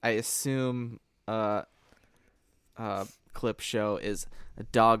maybe I assume clip show is a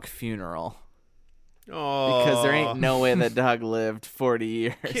dog funeral, Oh, because there ain't no way that dog lived 40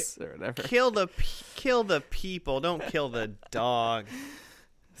 years or whatever. kill the people. Don't kill the dog.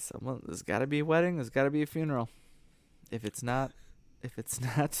 There's got to be a wedding. There's got to be a funeral. If it's not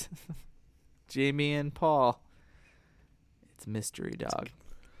Jamie and Paul, it's mystery dog.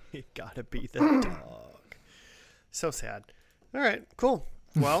 You gotta be the dog. So sad. All right, cool.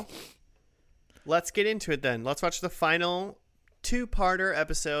 Well, let's get into it then. Let's watch the final 2-parter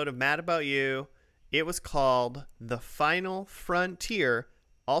episode of Mad About You. It was called The Final Frontier.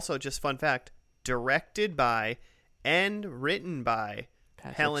 Also, just fun fact, directed by and written by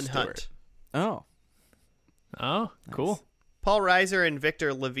Patrick Helen Stewart. Hunt. Oh, Oh, cool. Paul Reiser and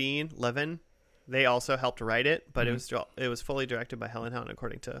Victor Levin, they also helped write it, but it was fully directed by Helen Hunt,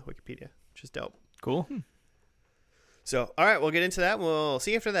 according to Wikipedia, which is dope. Cool. So, all right, we'll get into that. We'll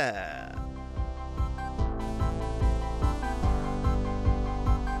see you after that.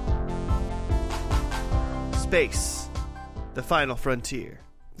 Space, the final frontier.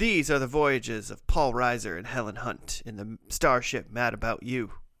 These are the voyages of Paul Reiser and Helen Hunt in the starship Mad About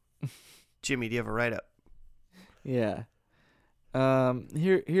You. Jimmy, do you have a write-up? yeah.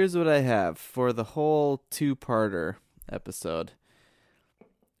 Here's what I have for the whole 2-parter episode.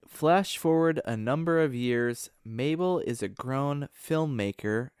 Flash forward a number of years, Mabel is a grown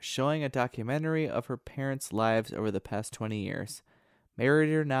filmmaker showing a documentary of her parents' lives over the past 20 years.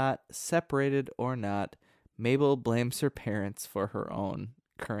 Married or not, separated or not, Mabel blames her parents for her own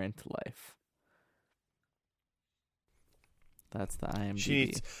current life. That's the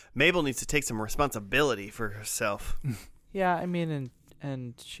IMDb. Mabel needs to take some responsibility for herself. Yeah, I mean,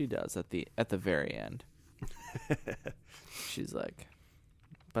 and she does at the very end. She's like,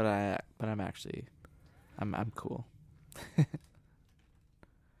 but I'm actually, I'm cool.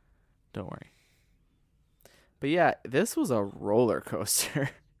 Don't worry. But yeah, this was a roller coaster.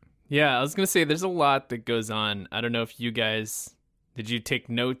 Yeah, I was going to say there's a lot that goes on. I don't know if you guys, did you take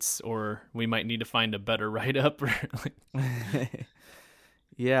notes, or we might need to find a better write-up? Or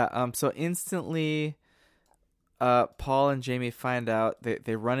Yeah, so instantly Paul and Jamie find out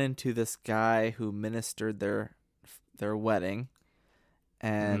they run into this guy who ministered their wedding,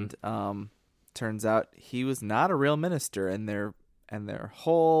 and turns out he was not a real minister, and their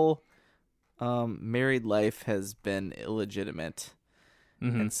whole married life has been illegitimate.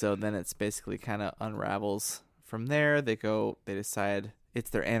 And so then it's basically kind of unravels from there. They decide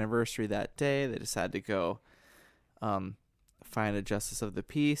it's their anniversary that day. They decide to go find a justice of the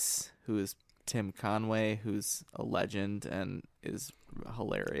peace, who is Tim Conway, who's a legend and is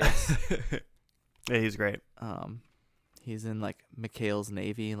hilarious. Yeah, he's great. He's in like McHale's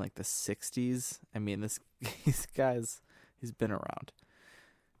Navy in like the 60s. I mean, he's been around.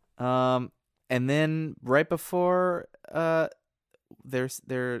 And then right before they're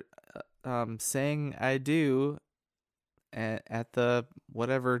saying I do at the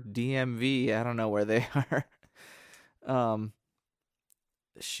whatever DMV, I don't know where they are.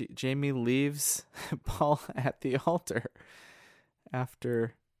 Jamie leaves Paul at the altar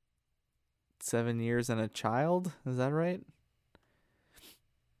after 7 years and a child. Is that right?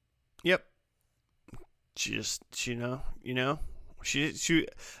 Yep. She I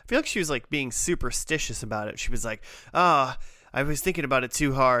feel like she was like being superstitious about it. She was like, I was thinking about it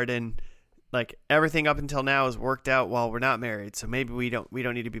too hard, and like everything up until now has worked out while we're not married, so maybe we don't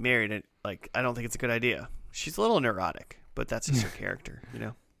need to be married. And like, I don't think it's a good idea. She's a little neurotic, but that's just her character,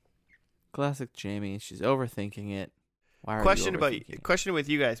 Classic Jamie. She's overthinking it. Why are Question you about overthinking? question with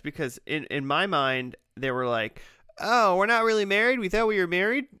you guys, because in my mind they were like, oh, we're not really married. We thought we were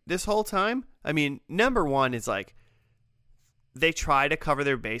married this whole time. I mean, number one is like they try to cover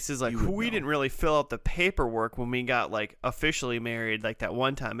their bases. Like, You would we know. didn't really fill out the paperwork when we got like officially married, like that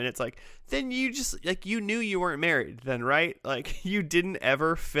one time. And it's like, then you just like you knew you weren't married, then, right? Like, you didn't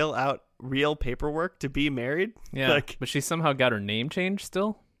ever fill out real paperwork to be married. Yeah, Like, but she somehow got her name changed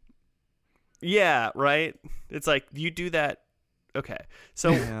still. yeah, right. It's like you do that. Okay,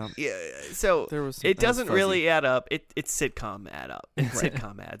 so Yeah. yeah, so There was it that was doesn't fuzzy. really add up. It's sitcom add up.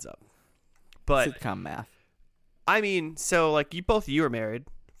 Sitcom adds up. But Sitcom math. I mean, so like you were married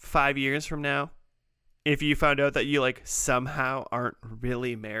 5 years from now. If you found out that you like somehow aren't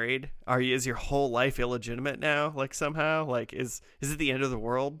really married, is your whole life illegitimate now? Like somehow, like is it the end of the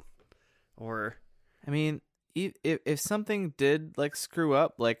world? Or I mean, if something did like screw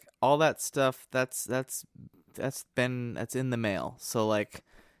up, like all that stuff, that's in the mail. So like,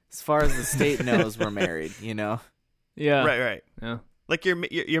 as far as the state knows, we're married. You know. Yeah. right. Yeah. Like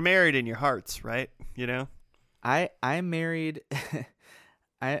you're married in your hearts, right? You know. I married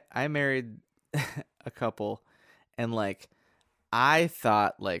I married a couple, and like I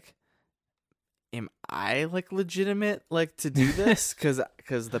thought, like, am I like legitimate like to do this? Cuz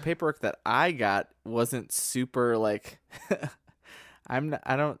the paperwork that I got wasn't super like I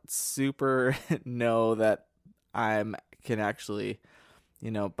don't super know that can actually,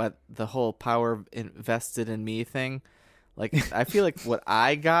 but the whole power invested in me thing, like, I feel like what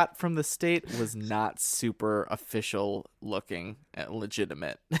I got from the state was not super official looking and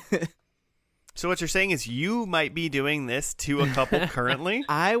legitimate. So what you're saying is you might be doing this to a couple currently?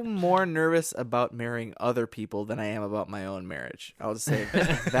 I'm more nervous about marrying other people than I am about my own marriage. I'll just say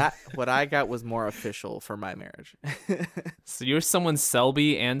that what I got was more official for my marriage. So you're someone's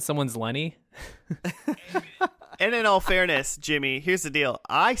Selby and someone's Lenny? And in all fairness, Jimmy, here's the deal.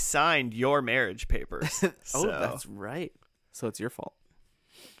 I signed your marriage papers. Oh, So, that's right. So it's your fault.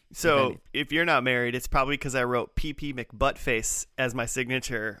 so if you're not married, it's probably because I wrote PP McButtface as my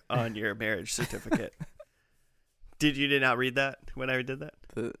signature on your marriage certificate. Did not read that when I did that?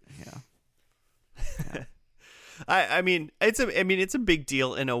 Yeah. I mean it's a big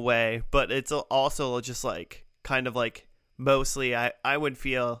deal in a way, but it's also just like kind of like mostly I would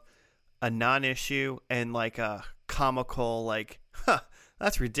feel a non-issue and like a comical, like,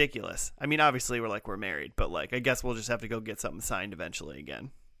 that's ridiculous. I mean, obviously we're married, but like I guess we'll just have to go get something signed eventually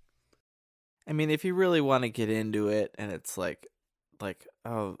again. I mean, if you really want to get into it and it's like,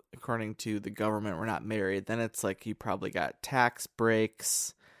 oh, according to the government, we're not married, then it's like you probably got tax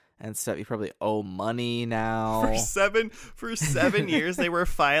breaks and stuff. You probably owe money now. For 7 years they were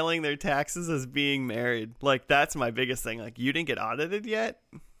filing their taxes as being married. Like, that's my biggest thing. Like, you didn't get audited yet?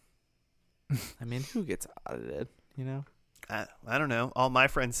 I mean, who gets audited, I don't know. All my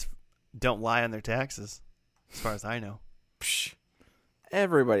friends don't lie on their taxes, as far as I know. Psh,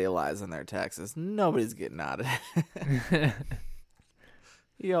 everybody lies on their taxes. Nobody's getting audited.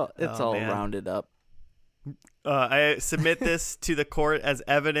 It's all man. rounded up. I submit this to the court as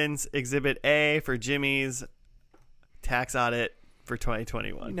evidence, Exhibit A, for Jimmy's tax audit for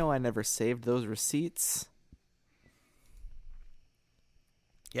 2021. I never saved those receipts.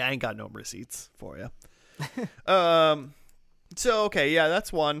 Yeah, I ain't got no receipts for you. So, okay, yeah,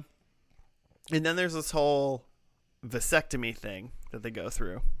 that's one. And then there's this whole vasectomy thing that they go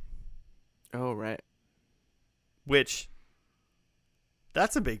through, Oh, right. which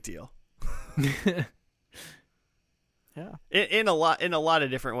that's a big deal. Yeah. In a lot of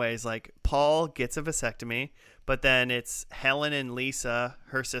different ways. Like, Paul gets a vasectomy, but then it's Helen and Lisa,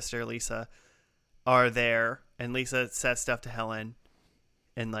 her sister Lisa, are there, and Lisa says stuff to Helen,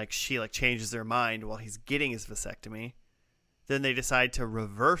 and like she like changes her mind while he's getting his vasectomy. Then they decide to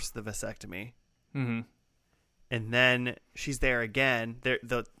reverse the vasectomy. Mm-hmm. And then she's there again.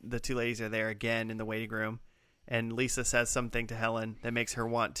 The two ladies are there again in the waiting room, and Lisa says something to Helen that makes her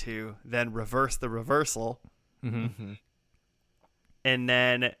want to then reverse the reversal. Mm-hmm. And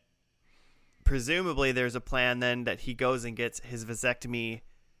then presumably there's a plan then that he goes and gets his vasectomy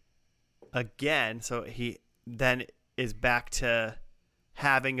again. So he then is back to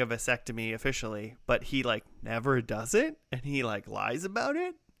having a vasectomy officially, but he like never does it, and he like lies about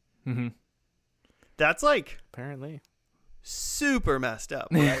it. Mm-hmm. That's like Apparently. super messed up,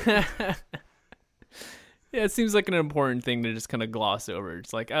 right? Yeah, it seems like an important thing to just kind of gloss over.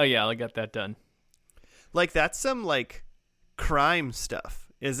 It's like, oh yeah, I got that done. Like, that's some like crime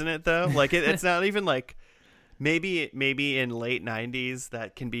stuff, isn't it though? Like it's not even like maybe in late 90s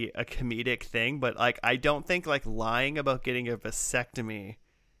that can be a comedic thing, but like I don't think like lying about getting a vasectomy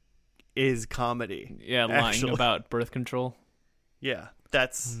is comedy. Yeah, lying actually. about birth control. Yeah,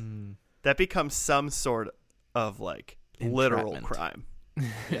 that becomes some sort of like literal Entrapment.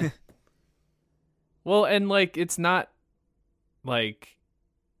 crime. Well, and like it's not like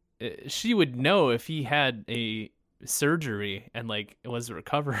she would know if he had a surgery and like was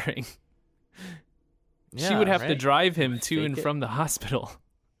recovering. She would have to drive him to and from the hospital.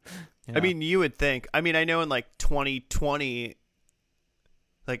 Yeah. I mean, you would think. I mean, I know in like 2020,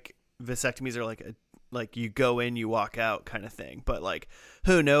 like vasectomies are like you go in, you walk out kind of thing. But like,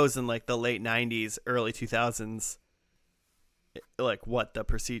 who knows in like the late 90s, early 2000s, like what the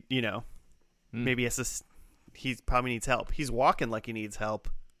procedure, maybe he probably needs help. He's walking like he needs help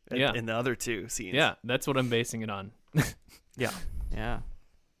in the other two scenes. Yeah, that's what I'm basing it on. Yeah. Yeah.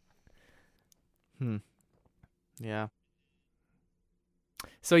 Yeah.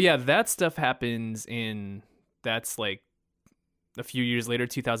 So yeah, that stuff happens that's like a few years later,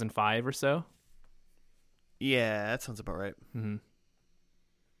 2005 or so. Yeah, that sounds about right. Mm-hmm.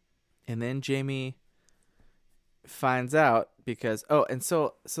 And then Jamie finds out because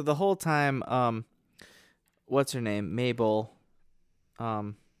so the whole time, what's her name? Mabel,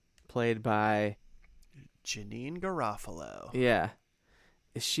 played by Janine Garofalo. Yeah.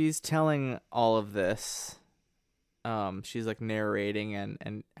 She's telling all of this. She's like narrating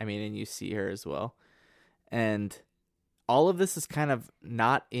and I mean, and you see her as well. And all of this is kind of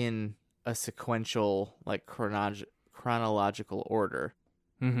not in a sequential, like chronological order.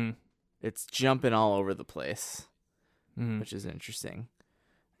 Mm-hmm. It's jumping all over the place, Mm-hmm. which is interesting.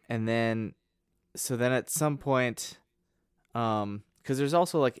 And then, so then at some point, because there's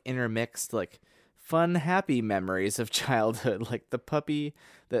also like intermixed, like fun, happy memories of childhood. Like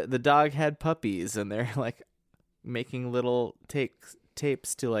the dog had puppies, and they're like making little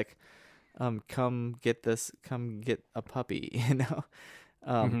tapes to like, come get a puppy,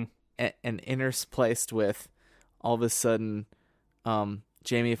 Mm-hmm. and interspliced with all of a sudden,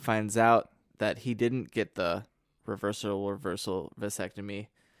 Jamie finds out that he didn't get the reversal vasectomy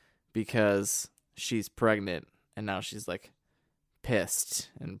because she's pregnant, and now she's like pissed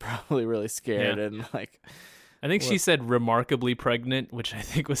and probably really scared. Yeah. And like, I think she said remarkably pregnant, which I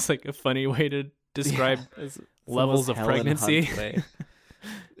think was like a funny way to describe it's levels of almost Helen pregnancy. Hunt way.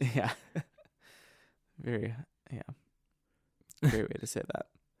 Yeah. Very, yeah. Great way to say that.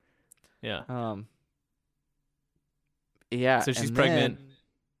 Yeah. Yeah. So she's and pregnant. then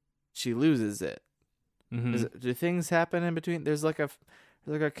she loses it. Mm-hmm. Do things happen in between? There's like a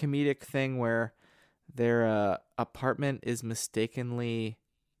comedic thing where their apartment is mistakenly,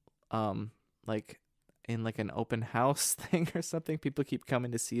 like in like an open house thing or something. People keep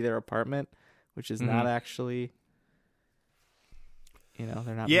coming to see their apartment, which is not actually,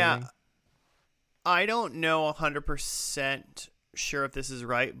 they're not. Yeah. moving. I don't know 100% sure if this is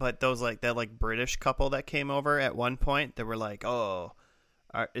right, but that British couple that came over at one point, they were like, "Oh,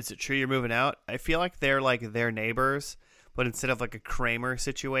 is it true you're moving out?" I feel like they're like their neighbors, but instead of like a Kramer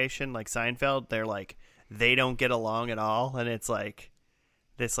situation like Seinfeld, they're like they don't get along at all, and it's like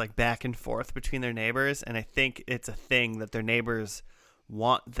this like back and forth between their neighbors, and I think it's a thing that their neighbors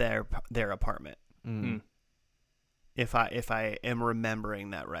want their apartment. Mm. If I am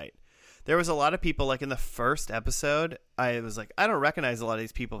remembering that right. There was a lot of people, like in the first episode, I was like, I don't recognize a lot of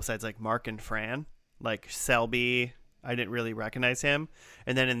these people besides like Mark and Fran. Like Selby, I didn't really recognize him.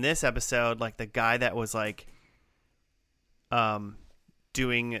 And then in this episode, like the guy that was like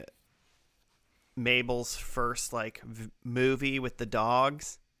doing Mabel's first like movie with the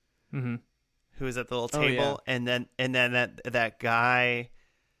dogs, Mm-hmm. who was at the little table, and then that guy,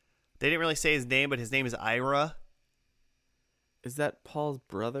 they didn't really say his name, but his name is Ira. Is that Paul's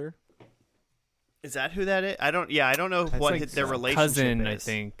brother? Is that who that is? I don't know what like their relationship Cousin, is. I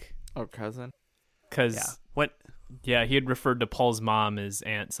think. Oh, cousin. Because Yeah. What? yeah, he had referred to Paul's mom as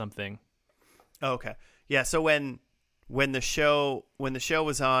Aunt something. Oh, okay. Yeah. So when the show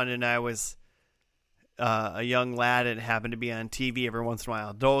was on and I was a young lad and it happened to be on TV every once in a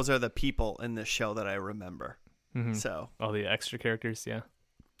while, those are the people in this show that I remember. Mm-hmm. So All the extra characters, yeah.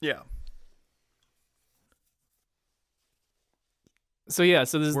 yeah. So yeah,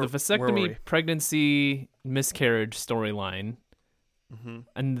 so there's Where the were vasectomy, we? pregnancy, miscarriage storyline. Mm-hmm.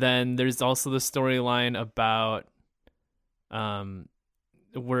 And then there's also the storyline about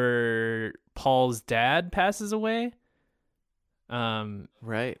where Paul's dad passes away.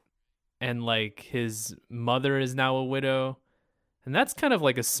 Right. And like his mother is now a widow. And that's kind of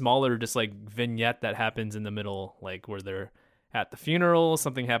like a smaller just like vignette that happens in the middle, like where they're at the funeral,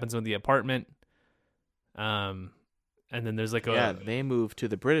 something happens with the apartment. And then there's like they moved to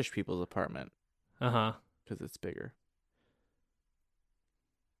the British people's apartment uh-huh. because it's bigger.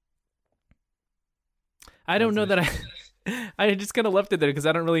 I don't know that I just kind of left it there because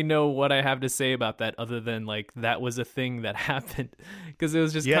I don't really know what I have to say about that other than like that was a thing that happened because it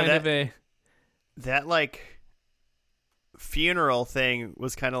was just that like funeral thing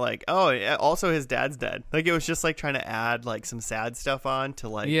was kind of like, oh, also his dad's dead. Like it was just like trying to add like some sad stuff on to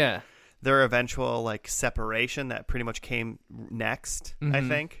like their eventual like separation that pretty much came next, I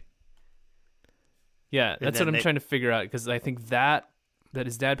think. Yeah, that's what I'm trying to figure out because I think that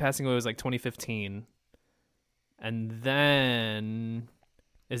his dad passing away was like 2015. And then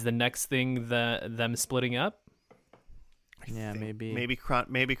is the next thing them splitting up? Yeah, maybe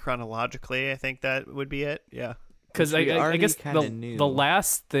chronologically, I think that would be it. Yeah, because I guess the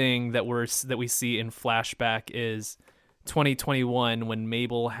last thing that we see in flashback is 2021 when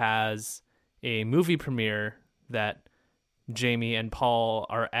Mabel has a movie premiere that Jamie and Paul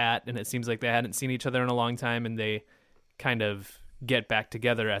are at, and it seems like they hadn't seen each other in a long time, and they kind of get back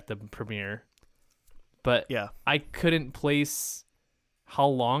together at the premiere. But yeah, I couldn't place how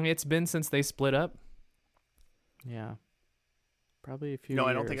long it's been since they split up. Yeah. Probably a few No,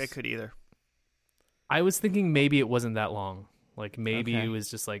 years. I don't think I could either. I was thinking maybe it wasn't that long. Like maybe it was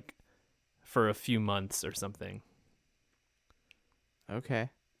just like for a few months or something.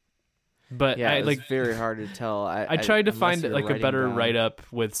 Okay. But yeah, it was very hard to tell. I tried to find like a better write-up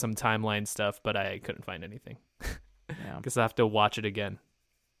with some timeline stuff, but I couldn't find anything. Yeah. Because I have to watch it again.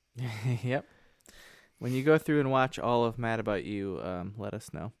 Yep. When you go through and watch all of Mad About You, let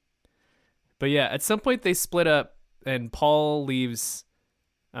us know. But yeah, at some point they split up, and Paul leaves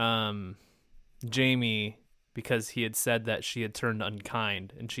Jamie because he had said that she had turned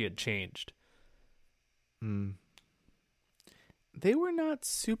unkind and she had changed. They were not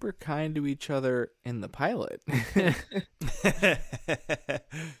super kind to each other in the pilot.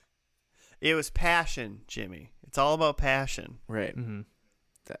 It was passion, Jimmy. It's all about passion. Right. Mm-hmm.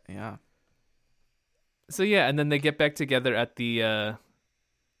 Yeah. So yeah, and then they get back together at the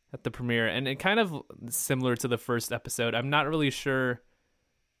premiere, and it kind of similar to the first episode. I'm not really sure.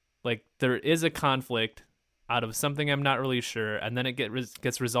 Like there is a conflict out of something I'm not really sure, and then it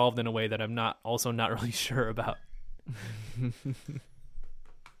gets resolved in a way that I'm not really sure about.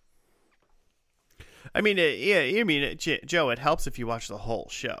 I mean, Joe, it helps if you watch the whole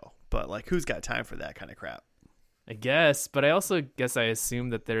show, but like, who's got time for that kind of crap? I guess, but I also guess I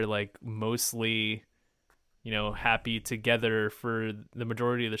assume that they're like mostly, happy together for the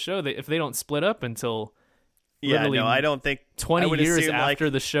majority of the show. If they don't split up until I don't think 20 years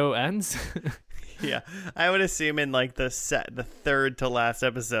after the show ends. Yeah, I would assume in like the third to last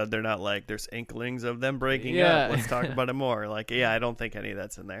episode, they're not like there's inklings of them breaking up. Let's talk about it more. Like, I don't think any of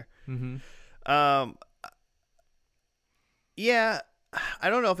that's in there. Mm-hmm. Yeah, I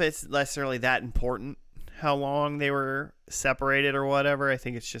don't know if it's necessarily that important how long they were separated or whatever. I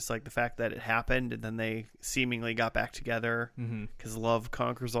think it's just like the fact that it happened and then they seemingly got back together because love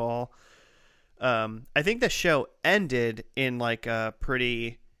conquers all. I think the show ended in like a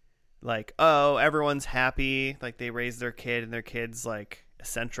pretty like, oh, everyone's happy, like they raised their kid and their kid's like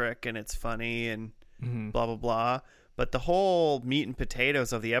eccentric and it's funny and blah blah blah. But the whole meat and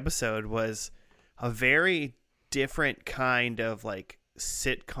potatoes of the episode was a very different kind of like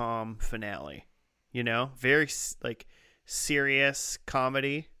sitcom finale, very like serious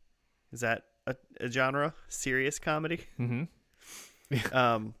comedy. Is that a genre? Serious comedy? Dramedy.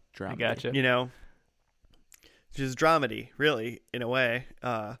 I gotcha. Just dramedy, really, in a way.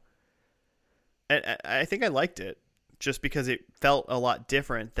 I think I liked it just because it felt a lot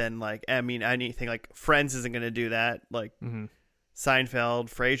different than like, anything like Friends isn't going to do that. Like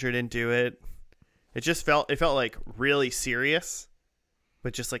Seinfeld, Frasier didn't do it. It felt like really serious,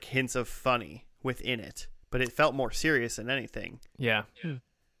 with just like hints of funny within it. But it felt more serious than anything. Yeah.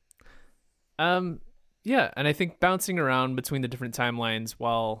 Yeah, and I think bouncing around between the different timelines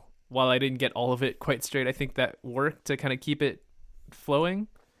while I didn't get all of it quite straight, I think that worked to kind of keep it flowing.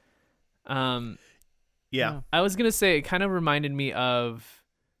 Yeah. I was gonna say it kind of reminded me of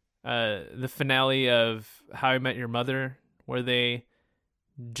the finale of How I Met Your Mother, where they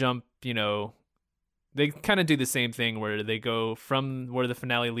jump, they kind of do the same thing where they go from where the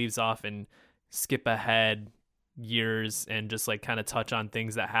finale leaves off and skip ahead years and just like kind of touch on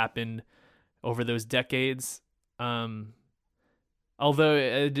things that happened over those decades. Although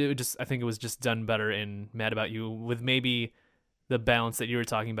I think it was just done better in Mad About You with maybe the balance that you were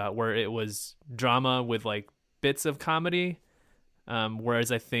talking about, where it was drama with like bits of comedy,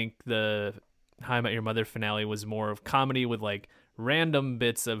 whereas I think the How I Met Your Mother finale was more of comedy with like random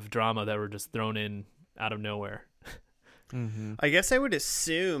bits of drama that were just thrown in out of nowhere. I guess I would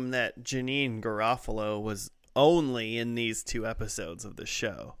assume that Janine Garofalo was only in these 2 episodes of the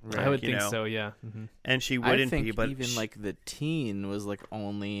show. I would think so, yeah. And she wouldn't I think be, but even like the teen was like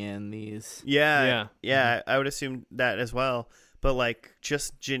only in these. Yeah. I would assume that as well. But like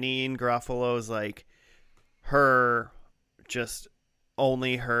just Janine Garofalo's like her, just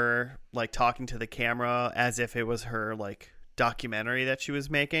only her like talking to the camera as if it was her like documentary that she was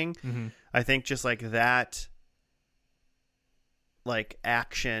making. I think just like that, like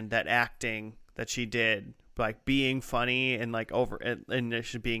acting that she did, like being funny and like over and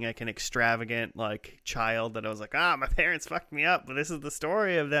just being like an extravagant like child that I was like, my parents fucked me up, but this is the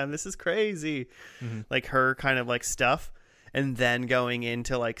story of them, this is crazy. Like her kind of like stuff, and then going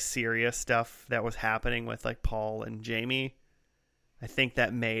into like serious stuff that was happening with like Paul and Jamie. I think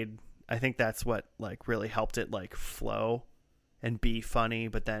that's what like really helped it like flow and be funny,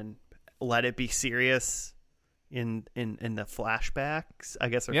 but then let it be serious in the flashbacks, I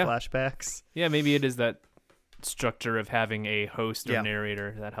guess, or flashbacks. Yeah, maybe it is that structure of having a host or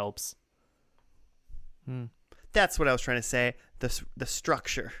narrator that helps. That's what I was trying to say. The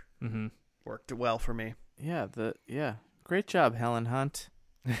structure worked well for me. Great job, Helen Hunt.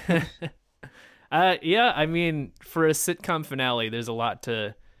 Yeah, I mean, for a sitcom finale, there's a lot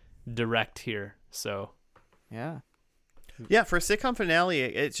to direct here. So yeah, for a sitcom finale,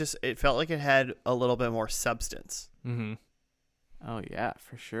 it felt like it had a little bit more substance. Oh yeah,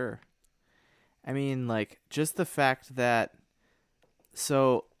 for sure. I mean, like, just the fact that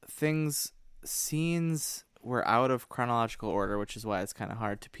scenes were out of chronological order, which is why it's kind of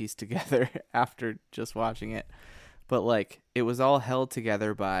hard to piece together after just watching it. But like, it was all held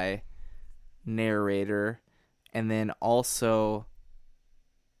together by narrator, and then also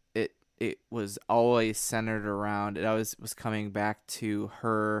it was always centered around, it always was coming back to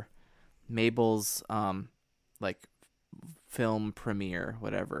Mabel's like film premiere,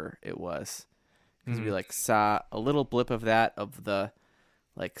 whatever it was, because we like saw a little blip of that, of the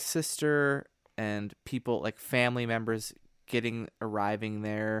like sister and people like family members arriving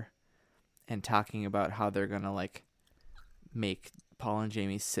there and talking about how they're gonna like make Paul and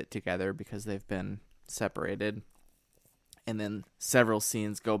Jamie sit together because they've been separated. And then several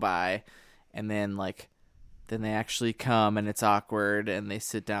scenes go by, and then they actually come, and it's awkward, and they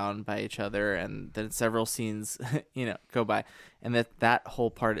sit down by each other, and then several scenes go by, and that whole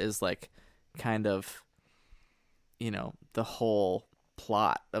part is like kind of the whole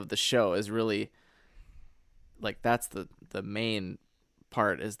plot of the show is really like, that's the main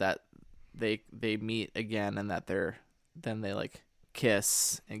part, is that they meet again, and that they like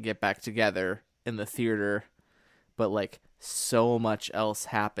kiss and get back together in the theater. But like, so much else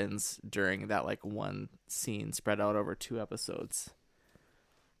happens during that like one scene spread out over 2 episodes.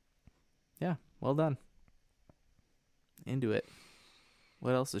 Yeah, well done. Into it.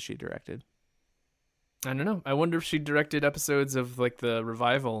 What else has she directed? I don't know. I wonder if she directed episodes of like the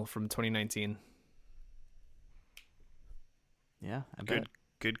revival from 2019. Yeah, I bet.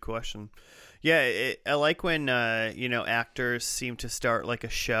 Good question. Yeah, I like when actors seem to start like a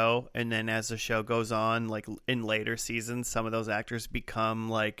show, and then as the show goes on, like in later seasons, some of those actors become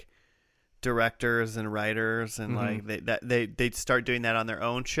like directors and writers, and like they start doing that on their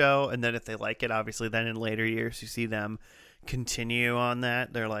own show, and then if they like it, obviously, then in later years you see them continue on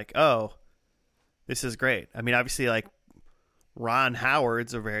that. They're like, oh, this is great. I mean, obviously, like Ron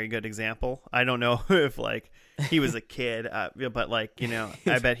Howard's a very good example. I don't know if like he was a kid, but like,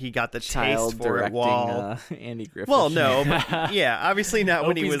 I bet he got the taste for it while Andy Griffith. Well, no, but yeah, obviously not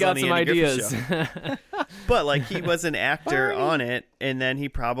when he was on the Andy Griffith show. But like, he was an actor on it, and then he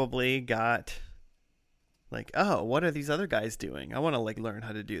probably got like, oh, what are these other guys doing? I want to like learn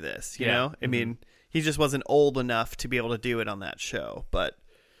how to do this. You know, I mean, he just wasn't old enough to be able to do it on that show, but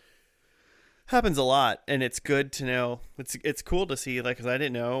happens a lot, and it's good to know. It's cool to see, like, because I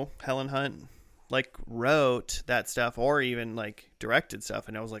didn't know Helen Hunt like wrote that stuff or even like directed stuff,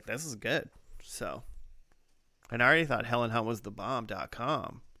 and I was like, this is good. So, and I already thought Helen Hunt was the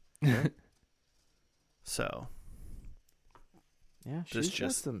bomb.com. So yeah, she's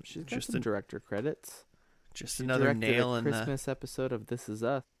got some director credits. Just another nail in the Christmas episode of This Is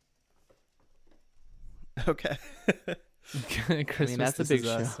Us. Okay. Christmas, that's a big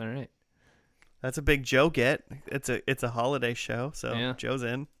show. All right. That's a big Joe get. It's a holiday show, so yeah. Joe's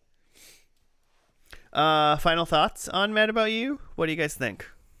in. Final thoughts on Mad About You? What do you guys think?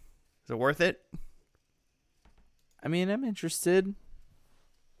 Is it worth it? I mean, I'm interested.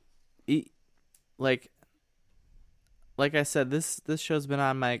 Like I said, this show's been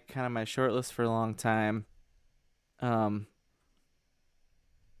on my short list for a long time. But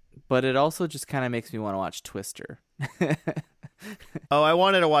it also just kind of makes me want to watch Twister. Oh, I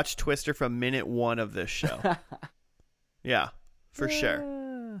wanted to watch Twister from minute 1 of this show. Yeah, for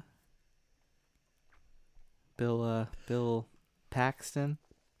sure. Bill Paxton.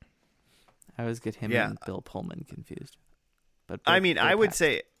 I always get him and Bill Pullman confused. But I mean, Bill I would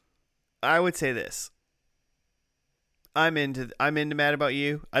Paxton. say this. I'm into Mad About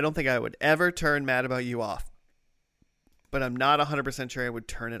You. I don't think I would ever turn Mad About You off, but I'm not 100% sure I would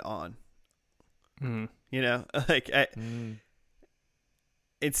turn it on. Mm. You know,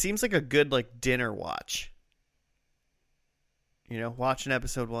 it seems like a good like dinner watch. You know, watch an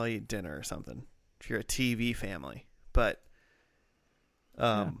episode while you eat dinner or something. If you're a TV family, but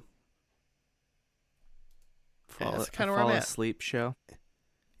that's kind of where I'm at. Asleep show.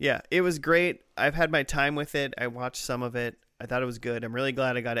 Yeah, it was great. I've had my time with it. I watched some of it. I thought it was good. I'm really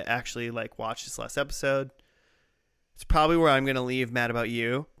glad I got to actually like watch this last episode. It's probably where I'm going to leave Mad About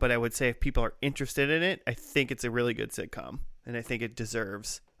You, but I would say if people are interested in it, I think it's a really good sitcom, and I think it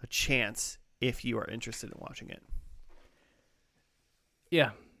deserves a chance if you are interested in watching it.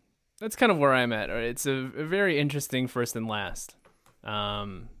 Yeah, that's kind of where I'm at. It's a very interesting first and last.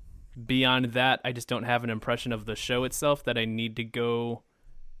 Beyond that, I just don't have an impression of the show itself that I need to go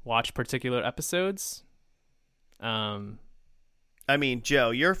watch particular episodes. I mean,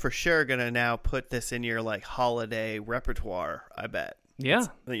 Joe, you're for sure going to now put this in your like holiday repertoire, I bet. Yeah.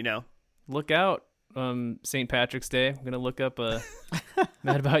 You know, look out. St. Patrick's Day. I'm going to look up a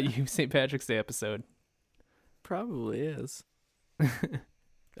Mad About You St. Patrick's Day episode. Probably is.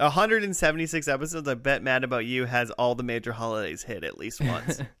 176 episodes. I bet Mad About You has all the major holidays hit at least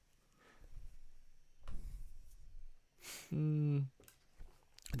once.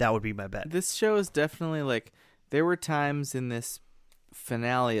 That would be my bet. This show is definitely like, there were times in this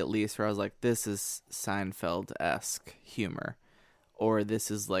finale at least where I was like, this is Seinfeld-esque humor, or this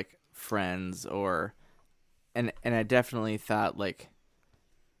is like Friends, or and I definitely thought like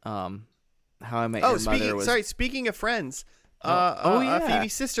How I Met Your Mother was. Speaking of Friends,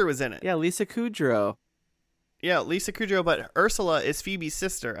 Phoebe's sister was in it. Yeah, Lisa Kudrow. Yeah, Lisa Kudrow, but Ursula is Phoebe's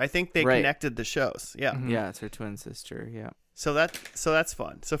sister. I think they connected the shows. Yeah. Mm-hmm. Yeah, it's her twin sister. Yeah. So that's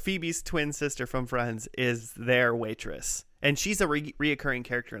fun. So Phoebe's twin sister from Friends is their waitress, and she's a reoccurring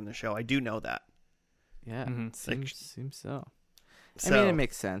character in the show. I do know that. Yeah, seems so. So. I mean, it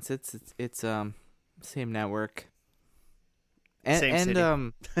makes sense. It's same network. And,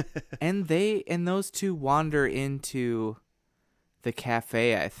 same city. and those two wander into the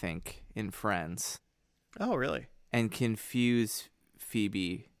cafe, I think, in Friends. Oh, really? And confuse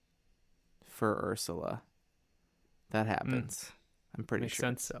Phoebe for Ursula. That happens. I'm pretty Makes sure.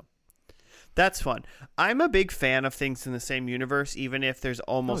 sense. So that's fun. I'm a big fan of things in the same universe, even if there's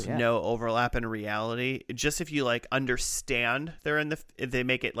almost no overlap in reality. Just if you like understand they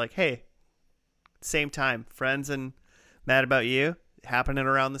make it like, hey, same time, Friends and Mad About You happening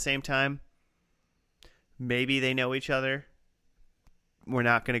around the same time. Maybe they know each other. We're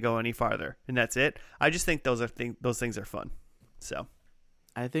not going to go any farther, and that's it. I just think those things are fun. So,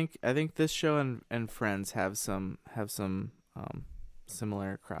 I think this show and Friends have some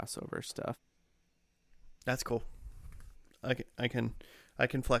similar crossover stuff. That's cool. I can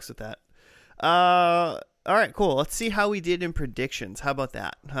flex with that. All right, cool. Let's see how we did in predictions. How about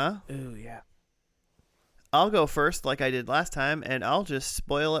that, huh? Oh yeah. I'll go first, like I did last time, and I'll just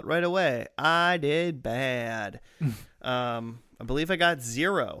spoil it right away. I did bad. I believe I got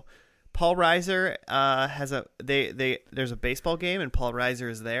 0. Paul Reiser has there's a baseball game and Paul Reiser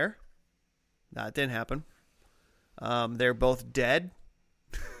is there. That didn't happen. They're both dead.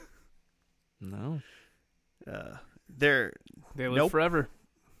 No. They live forever.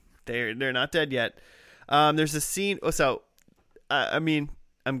 They're not dead yet. There's a scene. So, I mean,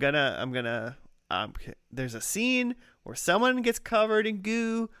 there's a scene where someone gets covered in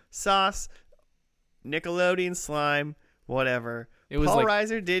goo, sauce, Nickelodeon slime, whatever. Paul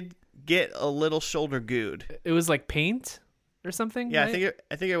Reiser did get a little shoulder gooed. It was like paint or something. Yeah, right?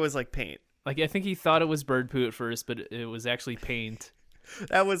 I think it was like paint. Like I think he thought it was bird poo at first, but it was actually paint.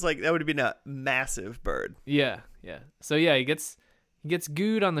 That would have been a massive bird. Yeah. So yeah, he gets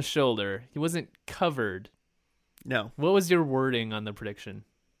gooed on the shoulder. He wasn't covered. No. What was your wording on the prediction?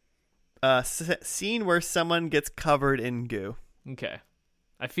 Scene where someone gets covered in goo. Okay.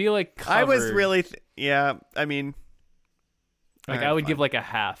 I feel like covered, I was really I mean, like I would give like a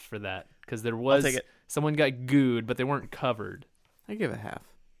half for that because there was someone got gooed, but they weren't covered. I give a half.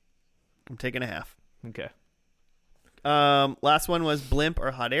 I'm taking a half. Okay. Last one was blimp or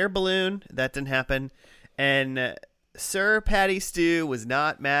hot air balloon. That didn't happen. And Sir Patty Stew was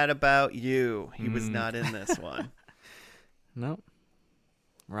not mad about you. He was not in this one. Nope.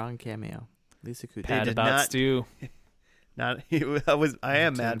 Wrong cameo. Lisa Kudrow. Pat about stew. Not I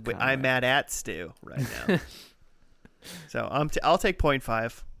am mad. Conrad. I'm mad at Stu right now. So I'll take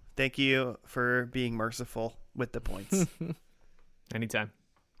 0.5. Thank you for being merciful with the points. Anytime.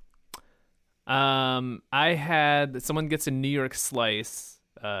 I had someone gets a New York slice.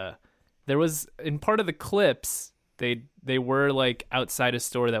 There was in part of the clips they were like outside a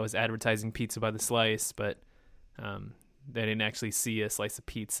store that was advertising pizza by the slice, but they didn't actually see a slice of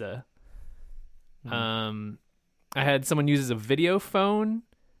pizza. I had someone uses a video phone,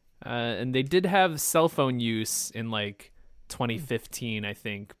 and they did have cell phone use in like 2015, I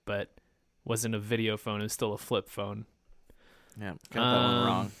think, but wasn't a video phone. It was still a flip phone. Yeah, got that one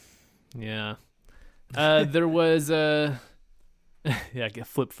wrong. Yeah. There was yeah, get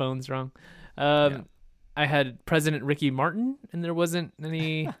flip phones wrong. I had President Ricky Martin, and there wasn't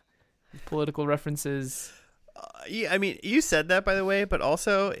any political references. Yeah, I mean, you said that, by the way, but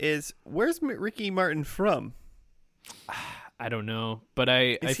also where's Ricky Martin from? I don't know, but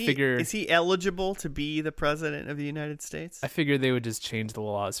I figure... Is he eligible to be the president of the United States? I figure they would just change the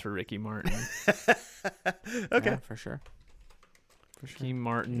laws for Ricky Martin. Okay. Yeah, for sure. Ricky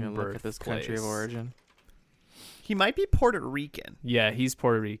Martin Look at this country of origin. He might be Puerto Rican. Yeah, he's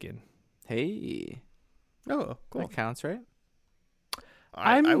Puerto Rican. Hey. Oh, cool. That counts, right?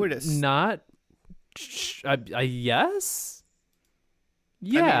 I would not. I yes.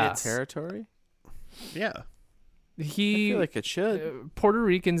 Yeah. I mean, it's territory. Yeah. I feel like it should. Puerto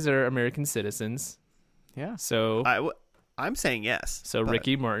Ricans are American citizens. Yeah. So I'm saying yes. So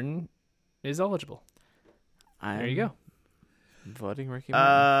Ricky Martin is eligible. There you go. Voting Ricky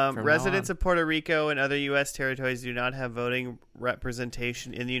Martin. Residents of Puerto Rico and other U.S. territories do not have voting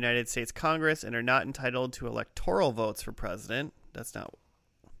representation in the United States Congress and are not entitled to electoral votes for president. That's not...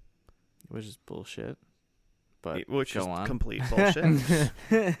 Which is bullshit. But which go is on. Complete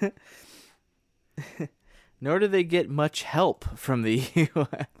bullshit. Nor do they get much help from the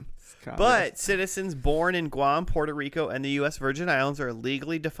U.S. Congress. But citizens born in Guam, Puerto Rico, and the U.S. Virgin Islands are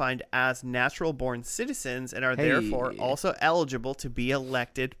legally defined as natural-born citizens and are therefore also eligible to be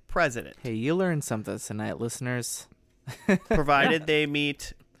elected president. Hey, you learned something tonight, listeners. Provided they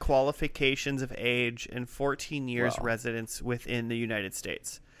meet qualifications of age and 14 years residence within the United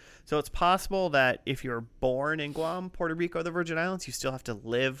States. So it's possible that if you're born in Guam, Puerto Rico, or the Virgin Islands, you still have to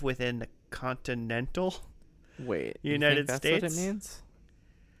live within the continental United States. States. That's what it means?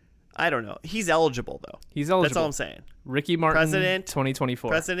 I don't know. He's eligible, though. He's eligible. That's all I'm saying. Ricky Martin, President 2024.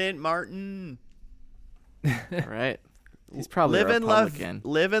 President Martin. All right. He's probably a Republican.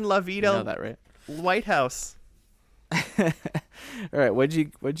 Live in La Vida. You know that, right? White House. All right. What'd you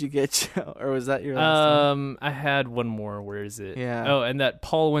get, Joe? Or was that your last one? I had one more. Where is it? Yeah. Oh, and that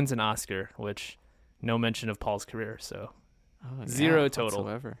Paul wins an Oscar, which no mention of Paul's career, so zero total.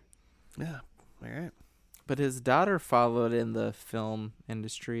 Whatsoever. Yeah. All right. But his daughter followed in the film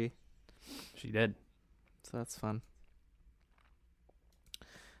industry. She did. So that's fun.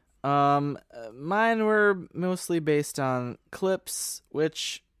 Mine were mostly based on clips,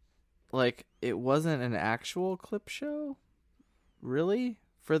 which, like, it wasn't an actual clip show, really,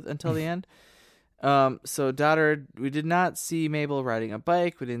 until the end. So daughter, we did not see Mabel riding a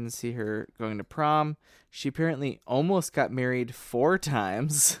bike. We didn't see her going to prom. She apparently almost got married 4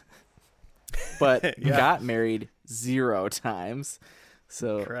 times, but got married 0 times.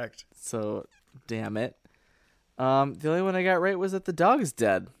 So correct. So damn it. The only one I got right was that the dog is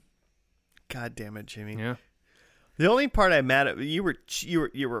dead. God damn it, Jimmy. Yeah. The only part I'm mad at, you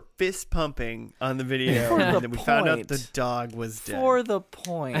were fist pumping on the video, and then we found out the dog was dead. For the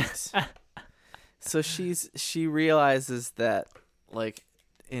point. So she realizes that, like,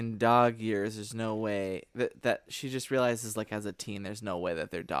 in dog years, there's no way that she just realizes, like, as a teen, there's no way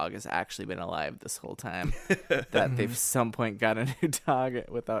that their dog has actually been alive this whole time. That they've some point got a new dog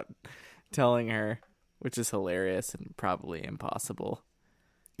without telling her, which is hilarious and probably impossible.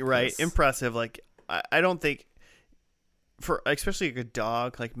 Right. Impressive. Like, I don't think, for especially a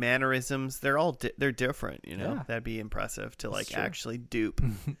dog, like, mannerisms, they're different, you know? Yeah. That'd be impressive to, like, actually dupe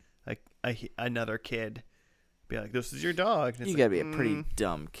like another kid. Be like, this is your dog. And you gotta be a pretty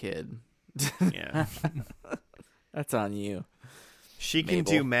dumb kid. Yeah. That's on you. She can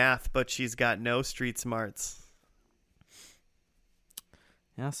do math, but she's got no street smarts.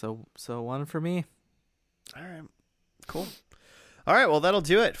 Yeah, so 1 for me. All right. Cool. All right, well, that'll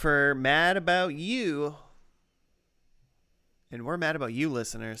do it for Mad About You. And we're mad about you,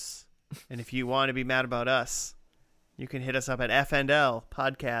 listeners. And if you want to be mad about us, you can hit us up at FNL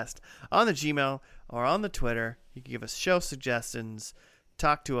Podcast on the Gmail or on the Twitter. You can give us show suggestions,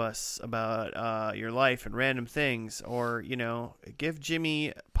 talk to us about your life and random things, or, give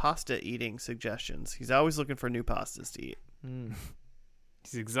Jimmy pasta eating suggestions. He's always looking for new pastas to eat.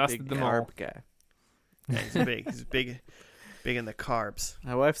 He's exhausted Big them all. carb guy. Yeah, he's big in the carbs.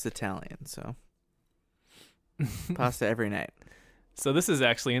 My wife's Italian, so pasta every night. So this is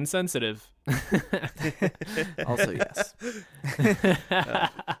actually insensitive. Also, yes.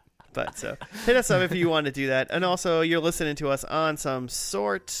 But so hit us up if you want to do that. And also, you're listening to us on some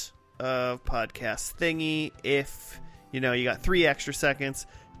sort of podcast thingy. If, you got 3 extra seconds,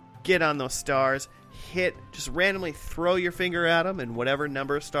 get on those stars. Just randomly throw your finger at them, and whatever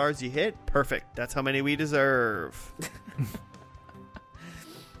number of stars you hit, perfect. That's how many we deserve.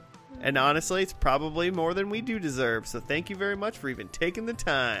 And honestly, it's probably more than we do deserve. So thank you very much for even taking the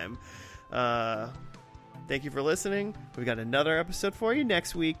time. Thank you for listening. We've got another episode for you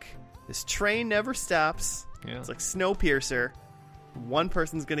next week. This train never stops. Yeah. It's like Snowpiercer. One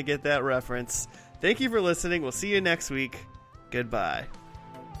person's going to get that reference. Thank you for listening. We'll see you next week. Goodbye.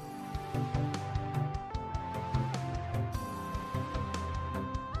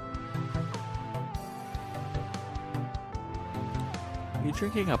 Are you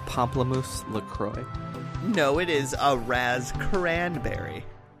drinking a Pamplemousse LaCroix? No, it is a Raz Cranberry.